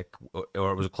with the kick,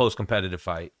 or it was a close competitive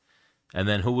fight. And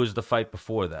then who was the fight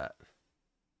before that?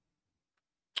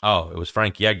 Oh, it was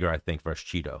Frank Yeager, I think, versus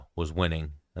Cheeto, was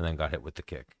winning and then got hit with the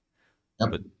kick.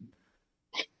 Yep.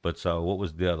 But so what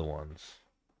was the other ones?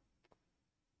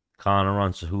 Conor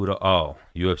on Cejudo. Oh,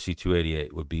 UFC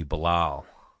 288 would be Bilal.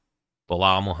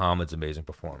 Bilal Muhammad's amazing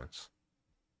performance.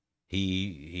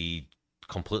 He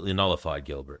completely nullified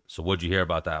Gilbert. So what'd you hear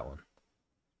about that one?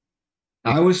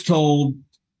 I was told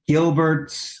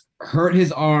Gilbert hurt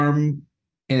his arm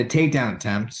in a takedown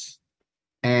attempt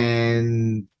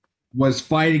and was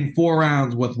fighting 4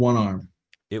 rounds with one arm.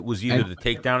 It was either the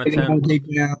takedown attempt,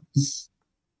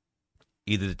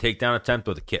 either the takedown attempt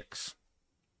or the kicks.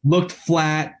 Looked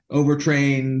flat,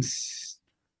 overtrained,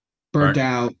 burnt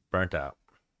out.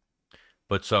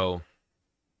 But so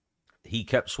he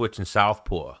kept switching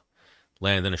southpaw,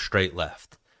 landing a straight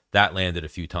left. That landed a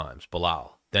few times,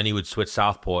 Bilal. Then he would switch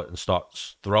southpaw and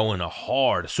start throwing a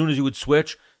hard. As soon as he would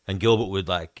switch, and Gilbert would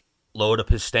like load up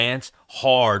his stance,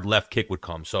 hard left kick would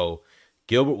come. So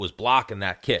Gilbert was blocking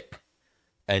that kick,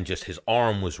 and just his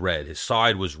arm was red. His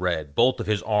side was red. Both of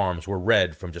his arms were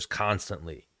red from just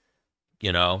constantly,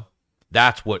 you know?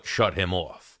 That's what shut him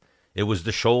off. It was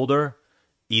the shoulder,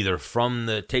 either from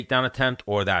the takedown attempt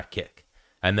or that kick.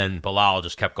 And then Bilal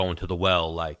just kept going to the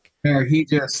well like... He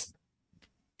just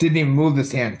didn't even move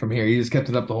his hand from here. He just kept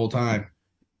it up the whole time.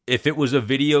 If it was a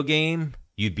video game,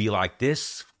 you'd be like,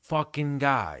 this fucking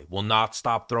guy will not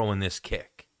stop throwing this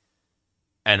kick.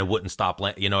 And it wouldn't stop,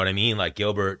 you know what I mean? Like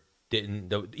Gilbert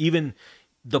didn't, even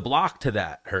the block to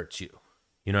that hurts you.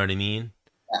 You know what I mean?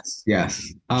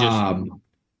 Yes.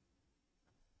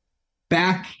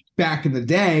 Back in the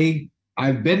day,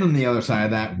 I've been on the other side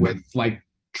of that with like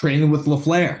training with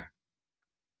LaFleur.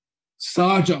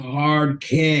 Such a hard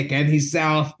kick, and he's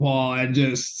southpaw, and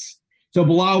just so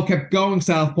Bilal kept going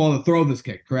southpaw to throw this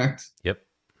kick, correct? Yep.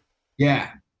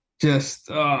 Yeah. Just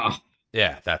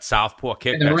yeah, that southpaw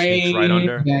kick that sneaks right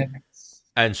under.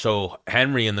 And so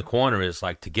Henry in the corner is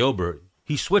like to Gilbert,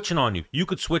 he's switching on you. You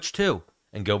could switch too.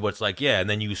 And Gilbert's like, yeah. And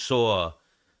then you saw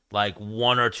like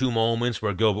one or two moments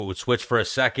where Gilbert would switch for a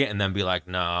second and then be like,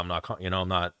 no, I'm not, I'm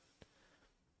not,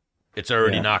 it's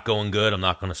already not going good. I'm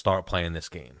not going to start playing this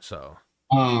game. So,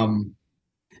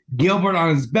 Gilbert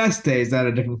on his best day, is that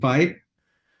a different fight?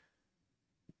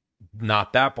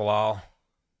 not that, Bilal.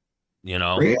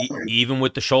 Really? Even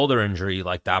with the shoulder injury,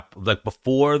 like that, like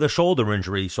before the shoulder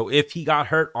injury. So if he got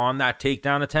hurt on that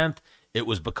takedown attempt, it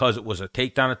was because it was a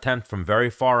takedown attempt from very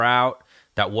far out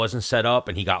that wasn't set up,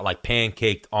 and he got like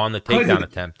pancaked on the takedown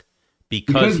attempt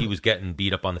because he was getting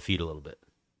beat up on the feet a little bit.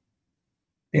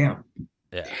 Damn.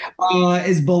 Yeah.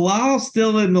 Is Bilal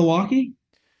still in Milwaukee?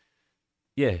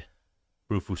 Yeah.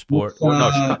 Rufu Sport.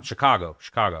 No, Chicago.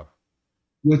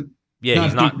 Yeah,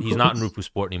 he's not in Rufu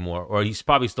Sport anymore, or he's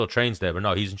probably still trains there, but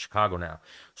no, he's in Chicago now.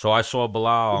 So I saw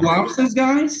Bilal. Lamas's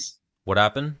guys? What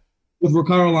happened? With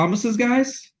Ricardo Lamas's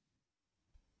guys?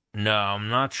 No, I'm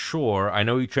not sure. I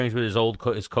know he trains with his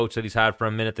coach that he's had for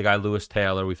a minute, the guy Lewis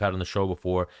Taylor. We've had on the show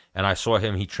before, and I saw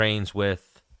him. He trains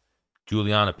with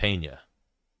Juliana Pena.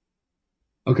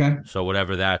 Okay. So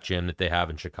whatever that gym that they have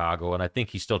in Chicago, and I think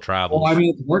he still travels. Well, I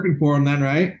mean, it's working for him then,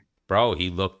 right? Bro, he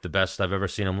looked the best I've ever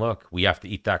seen him look. We have to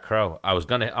eat that crow. I'm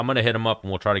gonna hit him up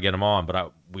and we'll try to get him on, but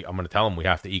I'm gonna tell him we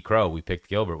have to eat crow. We picked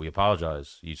Gilbert. We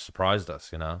apologize. You surprised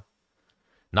us,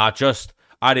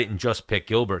 I didn't just pick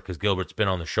Gilbert because Gilbert's been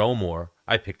on the show more.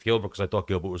 I picked Gilbert because I thought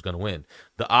Gilbert was gonna win.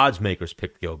 The odds makers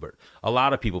picked Gilbert. A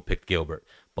lot of people picked Gilbert.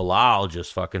 Bilal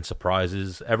just fucking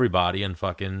surprises everybody and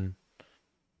fucking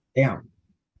damn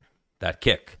that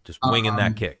kick, just winging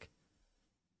that kick.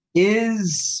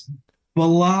 Is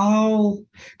Bilal,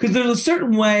 because there's a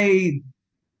certain way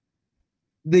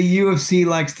the UFC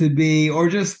likes to be, or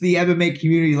just the MMA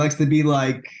community likes to be,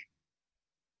 like,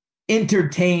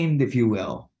 entertained, if you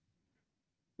will,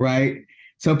 right?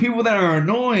 So people that are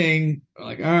annoying are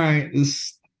like, all right,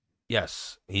 this.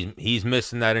 Yes, he's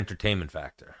missing that entertainment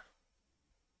factor.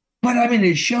 But I mean,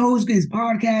 his show's good, his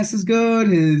podcast is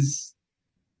good,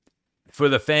 for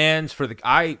the fans,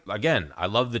 I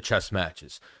love the chess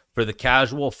matches. For the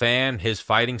casual fan, his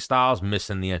fighting style's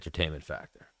missing the entertainment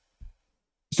factor.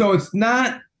 So it's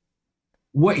not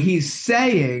what he's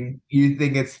saying. You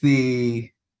think it's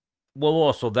the... Well,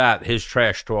 also that his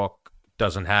trash talk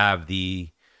doesn't have the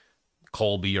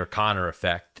Colby or Connor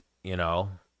effect,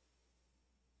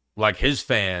 Like his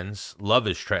fans love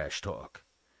his trash talk.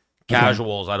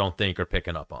 Casuals, I don't think, are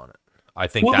picking up on it. I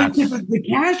think that's... The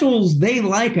casuals, they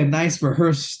like a nice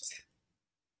rehearsed...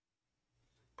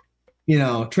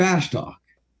 trash talk.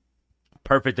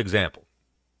 Perfect example.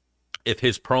 If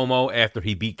his promo after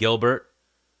he beat Gilbert,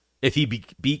 if he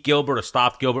beat Gilbert or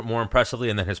stopped Gilbert more impressively,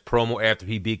 and then his promo after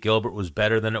he beat Gilbert was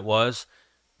better than it was,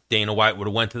 Dana White would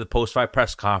have went to the post-fight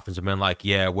press conference and been like,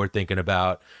 yeah, we're going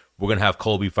to have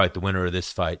Colby fight the winner of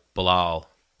this fight.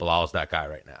 Bilal's that guy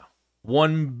right now.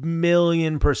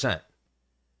 1,000,000%.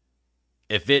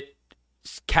 If it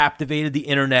captivated the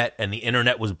internet and the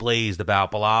internet was blazed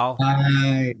about Bilal.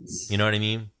 Right. You know what I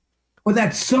mean? Well,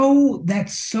 that's so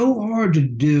hard to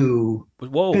do.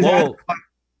 Whoa.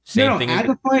 Same thing as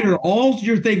a fighter, all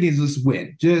you're thinking is just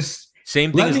win.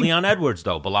 Same thing as Leon Edwards,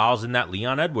 though. Bilal's in that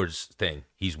Leon Edwards thing.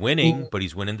 He's winning, but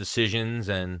he's winning decisions,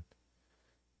 and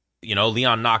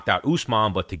Leon knocked out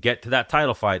Usman, but to get to that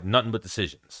title fight, nothing but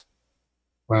decisions.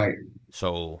 Right.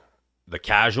 So the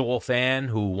casual fan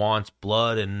who wants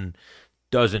blood and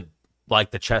doesn't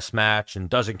like the chess match and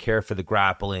doesn't care for the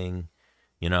grappling,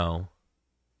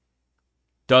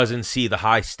 doesn't see the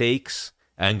high stakes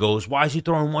and goes, why is he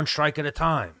throwing one strike at a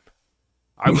time?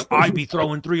 I'd be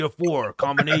throwing 3 or 4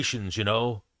 combinations,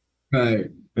 Right.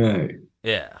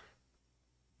 Yeah.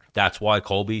 That's why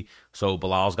so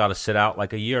Bilal's got to sit out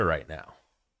like a year right now.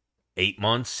 8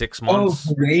 months, 6 months.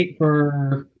 Oh, great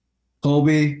for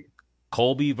Colby.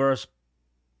 Colby versus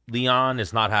Leon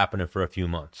is not happening for a few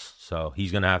months, so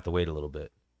he's going to have to wait a little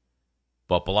bit.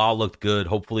 But Bilal looked good.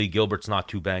 Hopefully Gilbert's not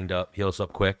too banged up. Heals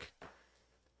up quick.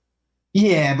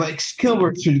 Yeah, but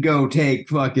Gilbert should go take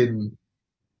fucking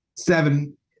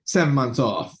 7 months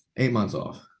off, 8 months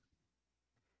off.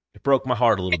 It broke my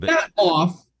heart a little bit. Not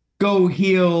off. Go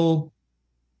heal.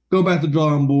 Go back to the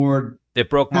drawing board. It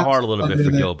broke my heart a little bit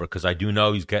for Gilbert because I do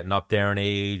know he's getting up there in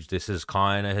age. This is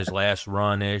kind of his last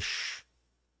run-ish.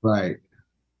 Right.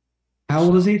 How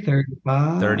old is he?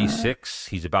 35? 36.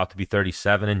 He's about to be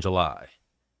 37 in July.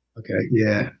 Okay,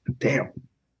 yeah. Damn.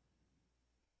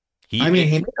 He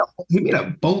made a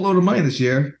boatload of money this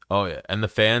year. Oh, yeah. And the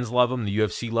fans love him. The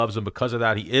UFC loves him. Because of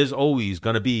that, he is always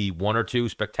going to be 1 or 2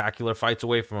 spectacular fights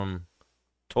away from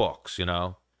talks,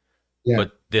 Yeah.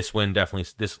 But this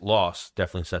loss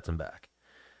definitely sets him back.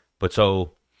 But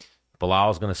so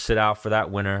Bilal's going to sit out for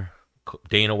that winner.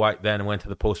 Dana White then went to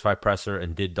the post-fight presser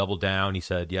and did double down. He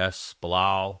said, yes,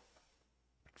 Bilal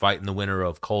fighting the winner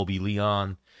of Colby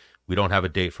Leon. We don't have a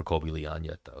date for Colby Leon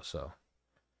yet, though, so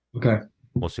Okay.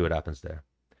 we'll see what happens there.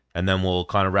 And then we'll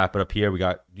kind of wrap it up here. We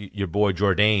got your boy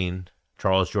Jourdain,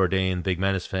 Charles Jourdain, big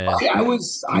Menace fan.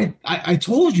 I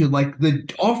told you, like,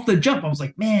 off the jump, I was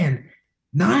like, man,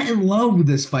 not in love with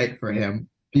this fight for him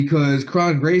because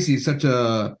Kron Gracie is such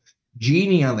a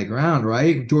genie on the ground,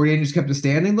 right? Jourdain just kept it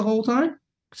standing the whole time?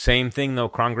 Same thing, though.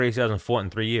 Kron Gracie hasn't fought in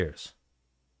 3 years.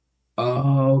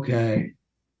 Oh, okay.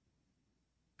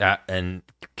 And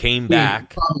came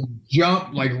back.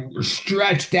 Jumped, like,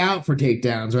 stretched out for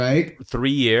takedowns, right? 3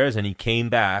 years, and he came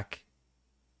back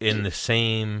in the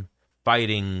same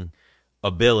fighting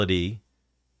ability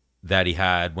that he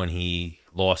had when he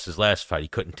lost his last fight. He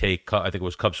couldn't take, I think it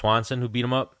was Cub Swanson who beat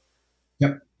him up.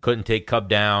 Yep. Couldn't take Cub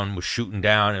down, was shooting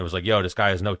down. It was like, yo, this guy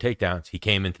has no takedowns. He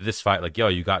came into this fight like, yo,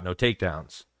 you got no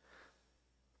takedowns.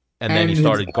 And then he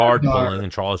started guard pulling,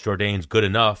 and Charles Jourdain's good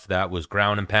enough. That was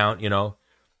ground and pound,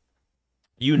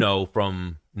 You know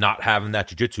from not having that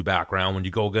jiu-jitsu background, when you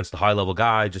go against a high-level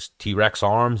guy, just T-Rex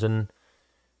arms, and,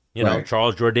 Right.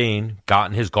 Charles Jourdain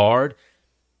got in his guard,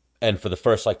 and for the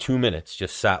first, 2 minutes,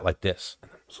 just sat like this.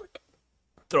 And it was like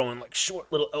throwing,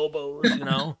 short little elbows,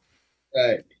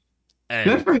 Right. And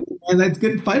Good for him, man. That's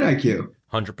good fight IQ.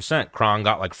 100%. Kron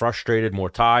got, frustrated, more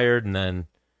tired, and then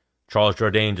Charles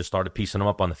Jourdain just started piecing him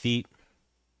up on the feet.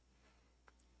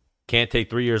 Can't take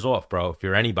 3 years off, bro, if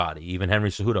you're anybody, even Henry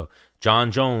Cejudo.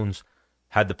 John Jones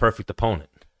had the perfect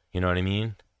opponent. You know what I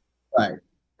mean? Right.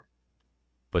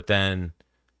 But then,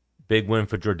 big win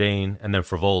for Jourdain, and then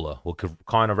Frivola. We'll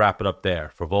kind of wrap it up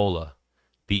there. Frivola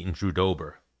beating Drew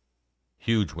Dober.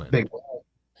 Huge win. Big.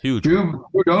 Huge win.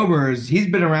 Drew Dober, he's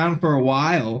been around for a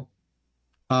while.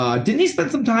 Didn't he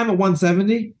spend some time at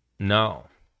 170? No.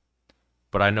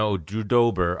 But I know Drew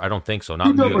Dober, I don't think so. Not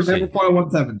Drew in the Dober UFC. never fought at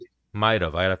 170. Might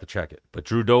have. I'd have to check it. But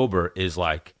Drew Dober is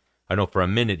I know for a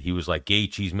minute he was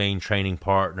Gaethje's main training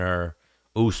partner,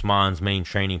 Usman's main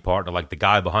training partner, the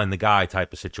guy behind the guy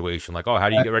type of situation. Oh, how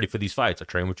do you get ready for these fights? I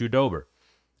train with Drew Dober.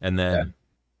 And then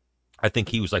I think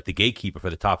he was the gatekeeper for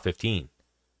the top 15.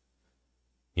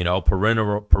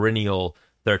 Perennial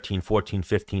 13, 14,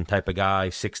 15 type of guy,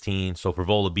 16. So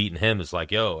Frivola beating him is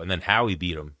yo. And then Howie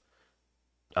beat him.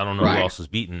 I don't know who else has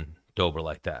beaten Dober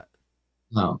like that.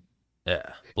 No.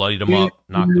 Yeah. Bloodied him up,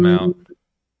 knocked him out.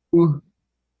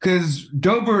 Because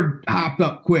Dober hopped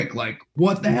up quick.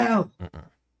 What the hell? Mm-mm.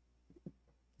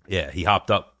 Yeah, he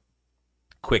hopped up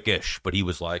quick-ish, but he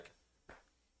was 5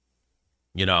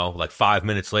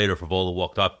 minutes later, Frivola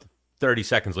walked up. 30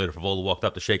 seconds later, Frivola walked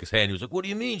up to shake his hand. He was like, what do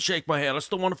you mean, shake my hand? I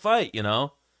still want to fight, And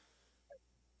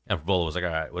Frivola was like,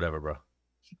 all right, whatever, bro.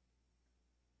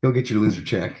 Go get your loser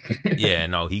check. Yeah,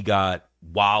 no, he got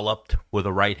walloped with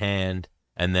a right hand,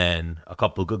 and then a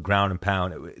couple of good ground and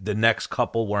pound. The next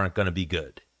couple weren't going to be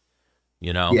good,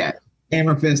 Yeah,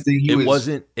 hammer fisting.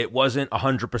 It wasn't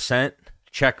 100%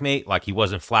 checkmate. He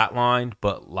wasn't flatlined,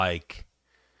 but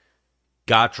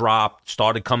got dropped,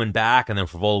 started coming back, and then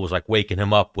Frivola was waking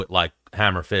him up with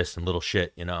hammer fists and little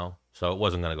shit, So it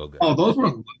wasn't going to go good. Oh,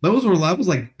 those were levels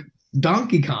like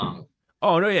Donkey Kong.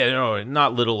 Oh, no, yeah, no,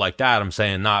 not little like that. I'm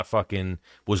saying not fucking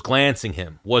was glancing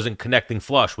him, wasn't connecting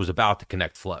flush, was about to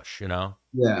connect flush,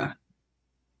 Yeah.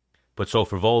 But so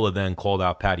Frivola then called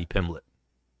out Paddy Pimblett.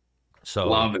 So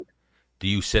Love it. do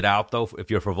you sit out, though, if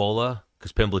you're Frivola?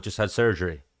 Because Pimblett just had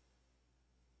surgery.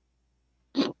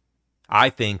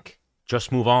 I think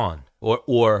just move on.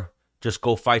 Or just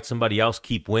go fight somebody else,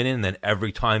 keep winning, and then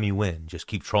every time you win, just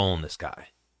keep trolling this guy.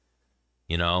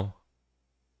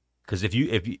 Because if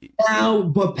you Now,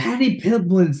 but Paddy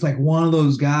Pimblett's one of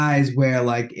those guys where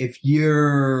if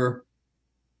you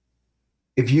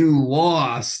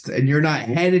lost and you're not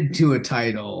headed to a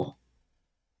title,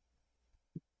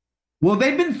 well,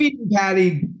 they've been feeding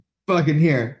Paddy fucking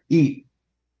here, eat,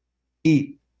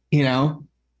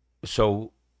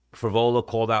 So Frivola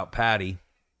called out Paddy,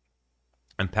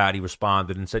 and Paddy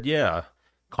responded and said, yeah,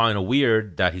 kind of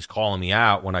weird that he's calling me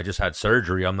out when I just had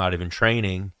surgery. I'm not even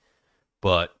training.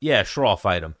 But, yeah, sure, I'll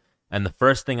fight him. And the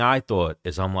first thing I thought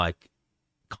is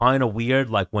kind of weird,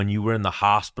 when you were in the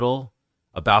hospital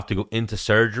about to go into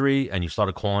surgery and you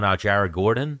started calling out Jared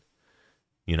Gordon,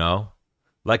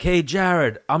 hey,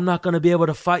 Jared, I'm not going to be able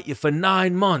to fight you for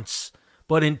 9 months,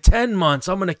 but in 10 months,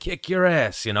 I'm going to kick your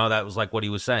ass. That was what he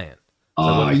was saying.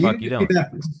 So what the fuck you doing? Feed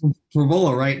that to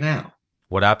Frivola right now.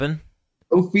 What happened?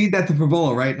 Go feed that to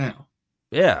Frivola right now.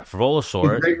 Yeah, Frivola saw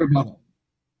it. Great rebuttal.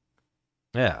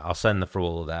 Yeah, I'll send the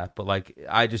Frivola that. But,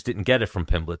 I just didn't get it from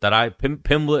Pimblett.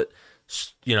 Pimblett,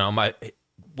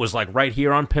 was like right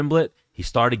here on Pimblett. He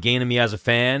started gaining me as a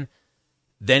fan.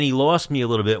 Then he lost me a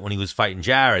little bit when he was fighting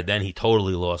Jared. Then he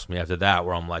totally lost me after that,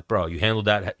 where I'm like, bro, you handled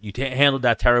that. Handled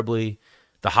that terribly.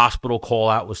 The hospital call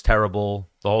out was terrible.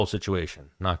 The whole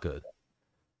situation, not good.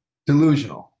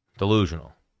 Delusional.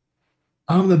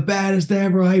 I'm the baddest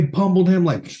ever. I pummeled him.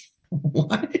 Like,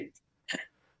 what?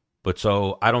 But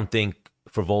so I don't think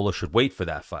Frevola should wait for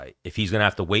that fight. If he's gonna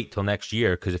have to wait till next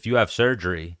year, because if you have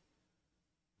surgery,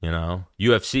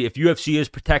 UFC. If UFC is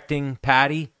protecting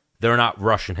Patty, they're not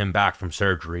rushing him back from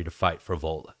surgery to fight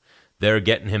Frevola. They're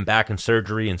getting him back in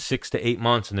surgery in 6 to 8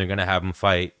 months, and they're going to have him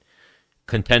fight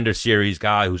Contender Series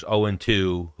guy who's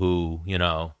 0-2, who,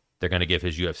 they're going to give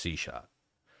his UFC shot.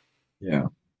 Yeah.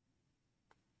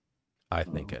 I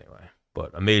think, anyway. But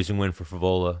amazing win for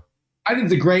Frevola. I think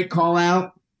it's a great call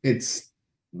out. It's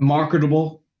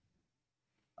marketable.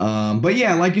 But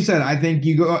yeah, like you said, I think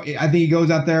he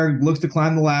goes out there, looks to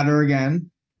climb the ladder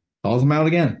again, calls him out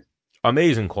again.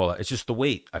 Amazing call out. It's just the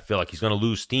weight. I feel like he's going to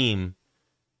lose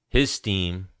his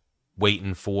steam,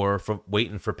 waiting for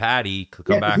Patty to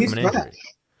come back from an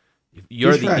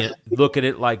injury. Look at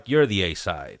it like you're the A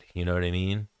side. You know what I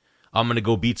mean? I'm going to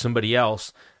go beat somebody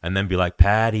else and then be like,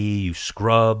 Patty, you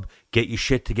scrub, get your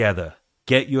shit together.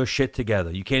 Get your shit together.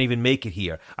 You can't even make it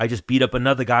here. I just beat up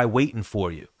another guy waiting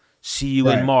for you. See you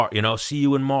in March. See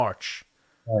you in March.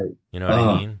 Right. You know what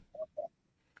I mean?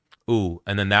 Ooh,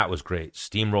 and then that was great.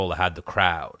 Steamroller had the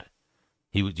crowd.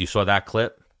 You saw that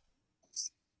clip?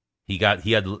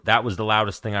 That was the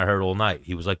loudest thing I heard all night.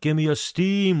 He was like, "Give me a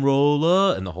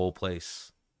steamroller," and the whole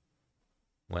place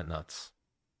went nuts.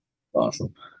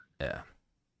 Awesome. Yeah.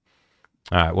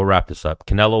 All right, we'll wrap this up.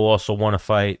 Canelo also won a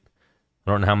fight.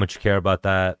 I don't know how much you care about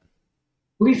that.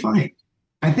 What did he fight?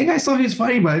 I think I saw he was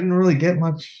fighting, but I didn't really get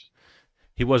much.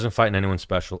 He wasn't fighting anyone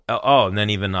special. Oh, and then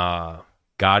even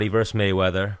Gotti versus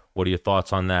Mayweather. What are your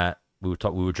thoughts on that? We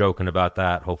were joking about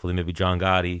that. Hopefully, maybe John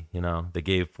Gotti. They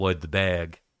gave Floyd the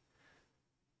bag,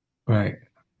 right?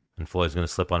 And Floyd's going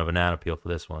to slip on a banana peel for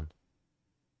this one.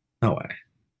 No way.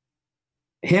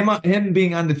 Him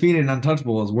being undefeated and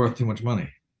untouchable is worth too much money.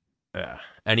 Yeah.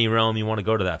 Any realm you want to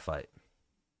go to that fight?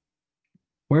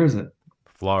 Where is it?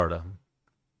 Florida.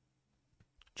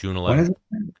 June 11th. When is it?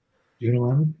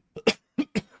 June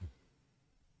 11th?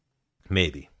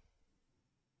 Maybe.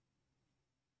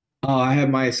 Oh, I have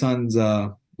my son's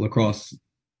lacrosse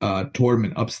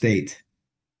tournament upstate.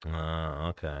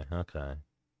 Okay.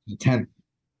 The 10th.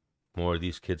 More of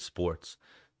these kids' sports.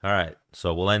 All right,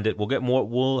 so we'll end it. We'll get more.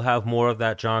 We'll have more of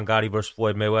that John Gotti versus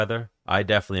Floyd Mayweather. I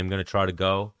definitely am going to try to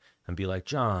go and be like,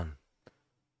 John,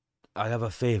 I have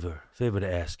a favor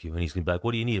to ask you. And he's going to be like,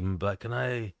 what do you need? I'm going to be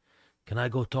like, can I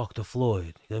go talk to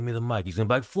Floyd? Give me the mic. He's going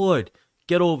to be like, Floyd,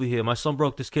 get over here. My son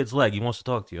broke this kid's leg. He wants to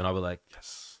talk to you. And I'll be like,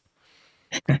 yes.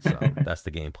 So that's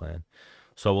the game plan.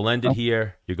 So we'll end it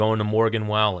here. You're going to Morgan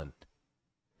Wallen.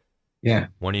 Yeah.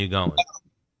 When are you going?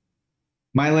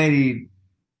 My lady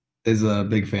is a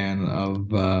big fan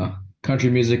of country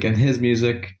music and his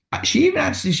music. She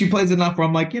plays enough where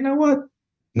I'm like, you know what?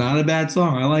 Not a bad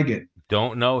song. I like it.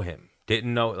 Don't know him.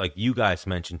 Didn't know. Like, you guys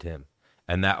mentioned him.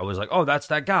 And that I was like, oh, that's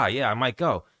that guy. Yeah, I might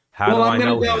go. How do I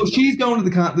know him? She's going to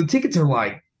the tickets are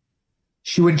like,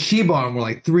 when she bought them were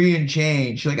like $3 and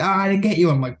change. She's like, I didn't get you.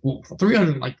 I'm like, well,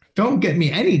 300. Like, don't get me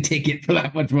any ticket for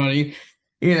that much money.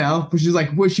 But she's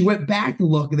like, when she went back to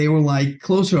look, they were like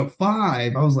closer to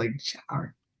 $5. I was like,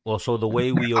 Char. Well, so the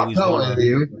way we always want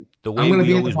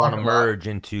to merge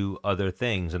into other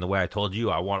things, and the way I told you,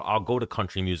 I'll go to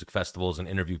country music festivals and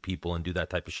interview people and do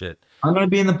that type of shit. I'm gonna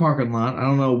be in the parking lot. I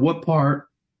don't know what part.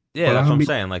 Yeah, that's what I'm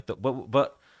saying. Like,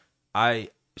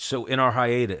 so in our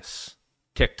hiatus,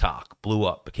 TikTok blew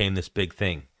up, became this big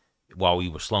thing while we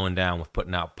were slowing down with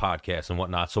putting out podcasts and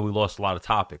whatnot. So we lost a lot of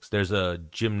topics. There's a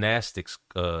gymnast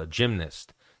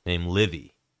named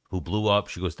Livy who blew up.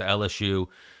 She goes to LSU.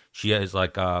 She has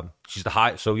she's the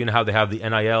high. So you know how they have the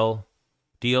NIL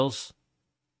deals?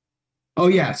 Oh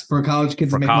yes, for college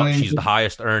kids. She's the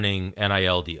highest earning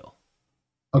NIL deal.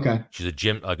 Okay. She's a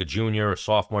junior or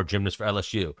sophomore gymnast for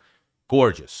LSU.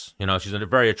 Gorgeous. She's a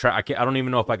very attractive. I don't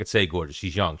even know if I could say gorgeous.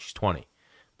 She's young. She's 20,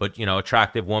 but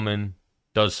attractive woman.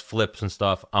 Does flips and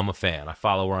stuff. I'm a fan. I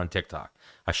follow her on TikTok.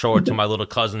 I show her to my little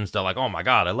cousins. They're like, oh my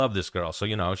God, I love this girl. So,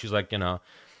 she's like,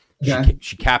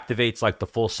 she captivates like the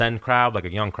full send crowd, like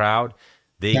a young crowd.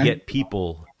 They get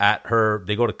people at her.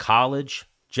 They go to college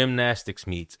gymnastics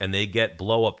meets and they get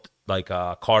blow up like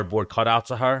cardboard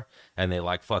cutouts of her. And they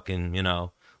like fucking,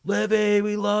 Livy,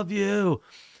 we love you.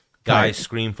 Guys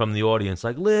scream from the audience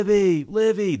like, Livy,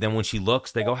 Livy. Then when she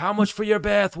looks, they go, how much for your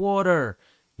bath water?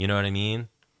 You know what I mean?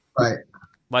 Right.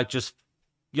 Like just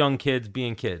young kids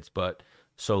being kids. But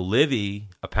So Livy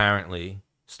apparently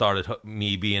started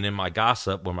me being in my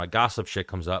gossip, when my gossip shit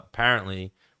comes up,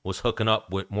 apparently was hooking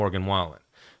up with Morgan Wallen.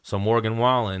 So Morgan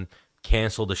Wallen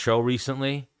canceled the show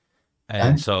recently. And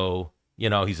Okay. so,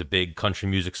 he's a big country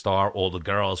music star, all the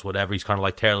girls, whatever. He's kind of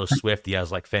like Taylor Swift. He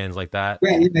has like fans like that.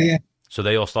 Yeah, yeah, yeah. So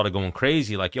they all started going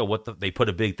crazy. Like, yo, they put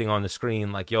a big thing on the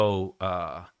screen. Like, yo,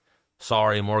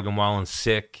 sorry, Morgan Wallen's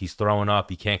sick. He's throwing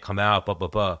up. He can't come out, blah, blah,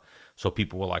 blah. So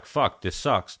people were like, fuck, this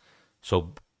sucks.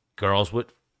 So girls with,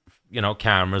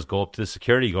 cameras go up to the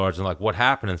security guards and like, what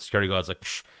happened? And the security guards like,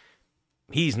 shh,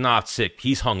 he's not sick.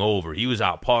 He's hungover. He was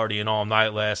out partying all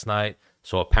night last night.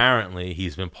 So apparently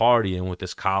he's been partying with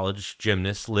this college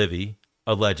gymnast, Livy,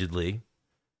 allegedly.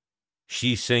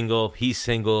 She's single. He's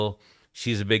single.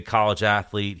 She's a big college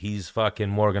athlete. He's fucking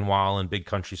Morgan Wallen, big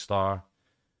country star.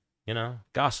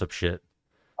 Gossip shit.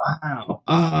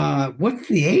 Wow. What's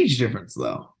the age difference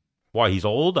though? Why, he's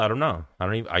old? I don't know. I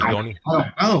don't even. I don't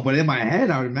know, but in my head,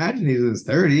 I would imagine he's in his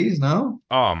 30s. No.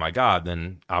 Oh my God!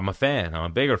 Then I'm a fan. I'm a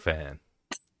bigger fan.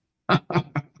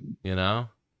 You know,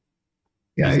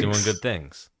 he's doing Yikes. good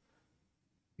things.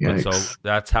 But Yikes. so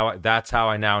that's how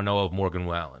I now know of Morgan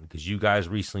Wallen, because you guys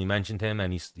recently mentioned him,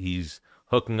 and he's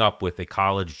hooking up with a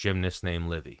college gymnast named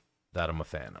Livy that I'm a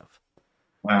fan of.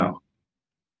 Wow.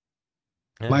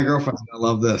 Yeah. My girlfriend's gonna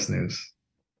love this news.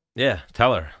 Yeah,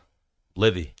 tell her.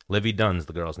 Livy Dunn's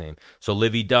the girl's name. So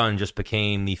Livy Dunn just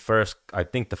became the first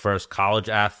college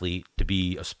athlete to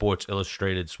be a Sports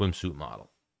Illustrated swimsuit model.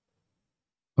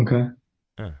 Okay.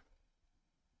 Yeah.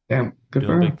 Damn. Good for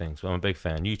Doing her. big things. So I'm a big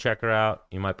fan. You check her out,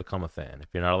 you might become a fan. If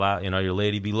you're not allowed, your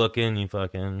lady be looking, you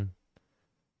fucking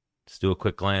just do a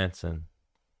quick glance and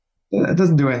It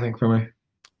doesn't do anything for me.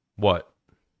 what?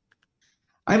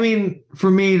 I mean,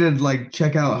 for me to like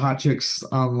check out hot chicks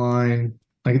online,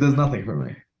 like it does nothing for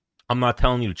me. I'm not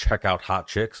telling you to check out hot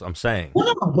chicks. I'm saying Well,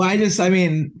 no, but I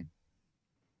mean,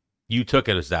 you took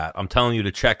it as that. I'm telling you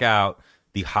to check out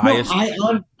the no, highest.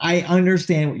 I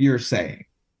understand what you're saying,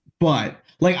 but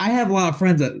like I have a lot of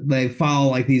friends that they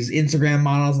follow like these Instagram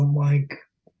models. I'm like,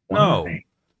 No, why?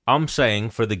 I'm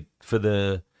saying for the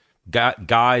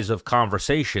guys of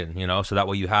conversation, so that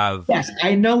way you have. Yes,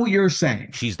 I know what you're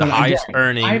saying. She's the but highest again,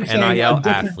 earning I'm saying a NIL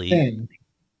different athlete. thing.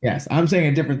 Yes, I'm saying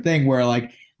a different thing where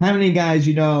like how many guys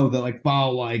that like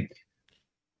follow like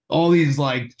all these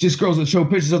like just girls that show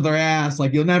pictures of their ass,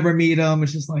 like you'll never meet them.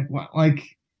 It's just like what, like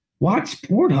watch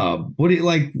Pornhub. What do you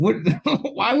like? What?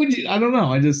 Why would you? I don't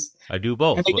know. I do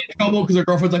both. And they get in trouble because their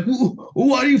girlfriend's like,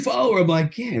 why do you follow her? I'm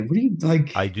like, yeah. What do you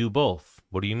like? I do both.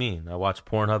 What do you mean? I watch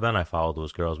Pornhub and I follow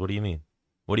those girls. What do you mean?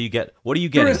 What do you get? What are you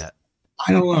getting at?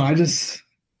 I don't know. I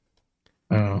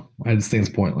don't know. I just think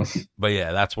it's pointless. But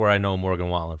yeah, that's where I know Morgan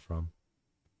Wallen from.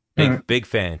 Right. Big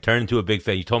fan. Turned into a big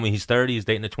fan. You told me he's 30. He's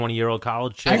dating a 20-year-old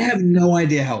college chick. I have no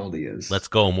idea how old he is. Let's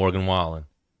go, Morgan Wallen.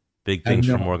 Big things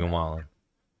for Morgan Wallen.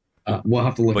 We'll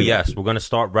have to look. But yes, we're going to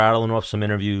start rattling off some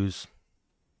interviews.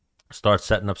 Start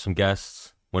setting up some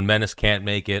guests. When Menace can't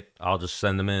make it, I'll just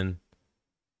send them in.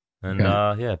 And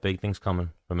yeah, big things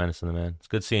coming for Menace and the Man. It's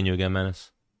good seeing you again,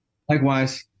 Menace.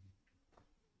 Likewise.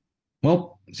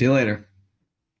 Well, see you later.